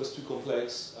successful. It was too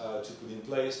complex to put in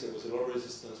place. There was a lot of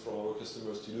resistance from our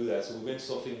customers to do that. So we went to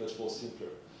something much more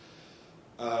simpler.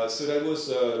 So that was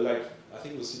I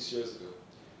think it was 6 years ago.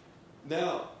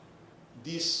 Now,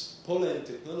 this Pollen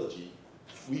technology,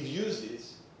 we've used it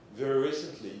very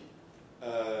recently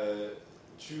in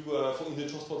the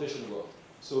transportation world.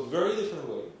 So very different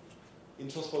way. In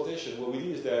transportation, what we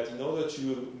did is that in order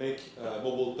to make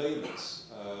mobile payments,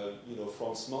 you know,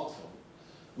 from smartphone,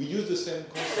 we use the same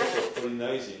concept of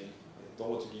pollinizing. I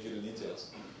don't want to give you the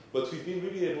details, but we've been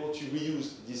really able to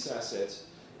reuse this asset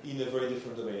in a very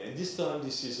different domain, and this time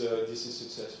this is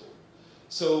successful.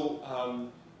 So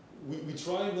we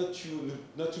try not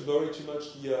to bury too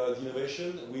much the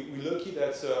innovation. We're lucky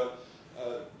that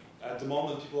at the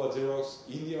moment people at Xerox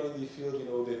in the R&D field, you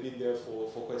know, they've been there for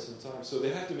quite some time, so they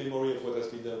have the memory of what has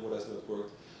been done, what has not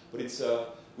worked. But it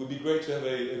would be great to have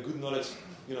a good knowledge,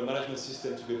 you know, management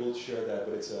system to be able to share that.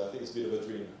 But I think it's a bit of a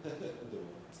dream at the moment.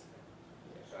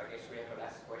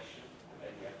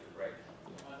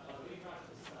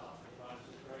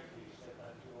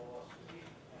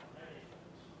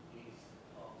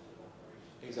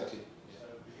 exactly. So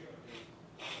presumably,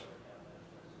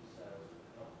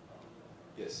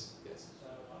 Yes, yes. So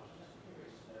I was just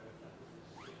curious to know if that was a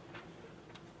specific feature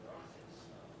of your assets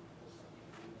or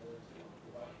something you do on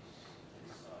device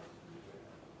this size to do with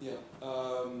that. Yeah.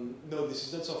 No, this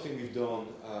is not something we've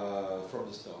done from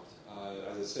the start.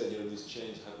 As I said, this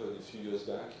change happened a few years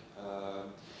back.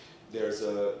 There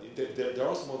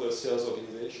are some other sales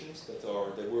organizations that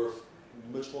were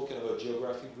much more kind of a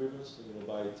geographic driven, so,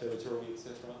 by territory,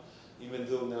 etc. Even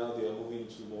though now they are moving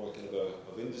to more kind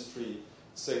of industry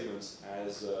segments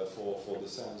as for the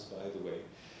SAMs, by the way.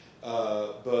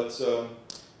 But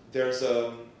there's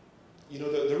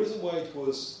the reason why it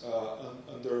was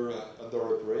under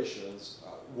operations.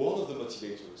 One of the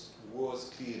motivators was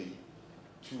clearly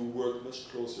to work much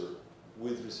closer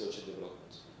with research and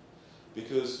development,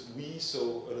 because we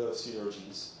saw a lot of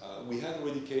synergies. We had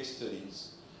already case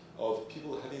studies of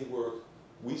people having worked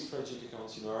with strategic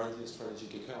accounts, R&D and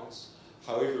strategic accounts.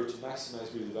 However, to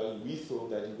maximize really the value, we thought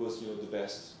that it was the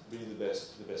best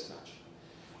match.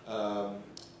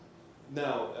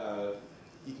 Now,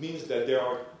 it means that there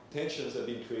are tensions that have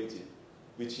been created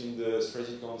between the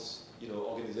strategic accounts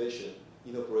organization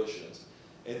in operations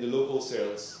and the local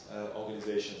sales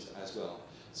organizations as well.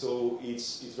 So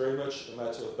it's very much a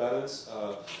matter of balance.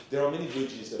 There are many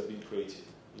bridges that have been created,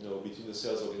 between the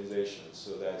sales organizations,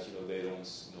 so that they don't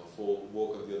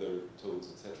walk on the other toes,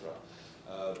 etc.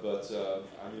 But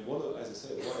as I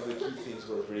said, one of the key things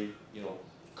was really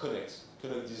connect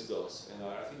these dots, and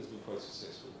I think it's been quite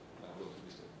successful working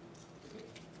with them. Okay.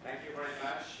 Thank you very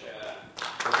much.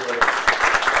 Thank you very much.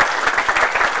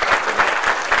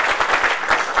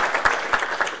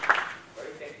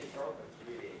 Very technical, but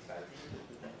really exciting.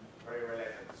 Very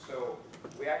relevant. So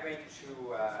we are going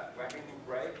to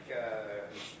break.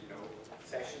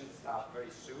 Sessions start very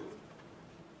soon.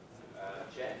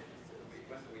 Jen,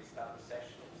 when do we start the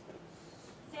session?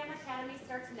 SAM Academy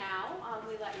starts now.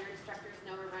 We let your instructors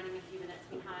know we're running a few minutes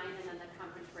behind, and then the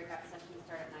conference breakout sessions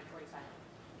start at 9:45.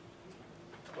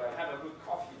 Well, have a good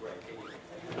coffee break anyway.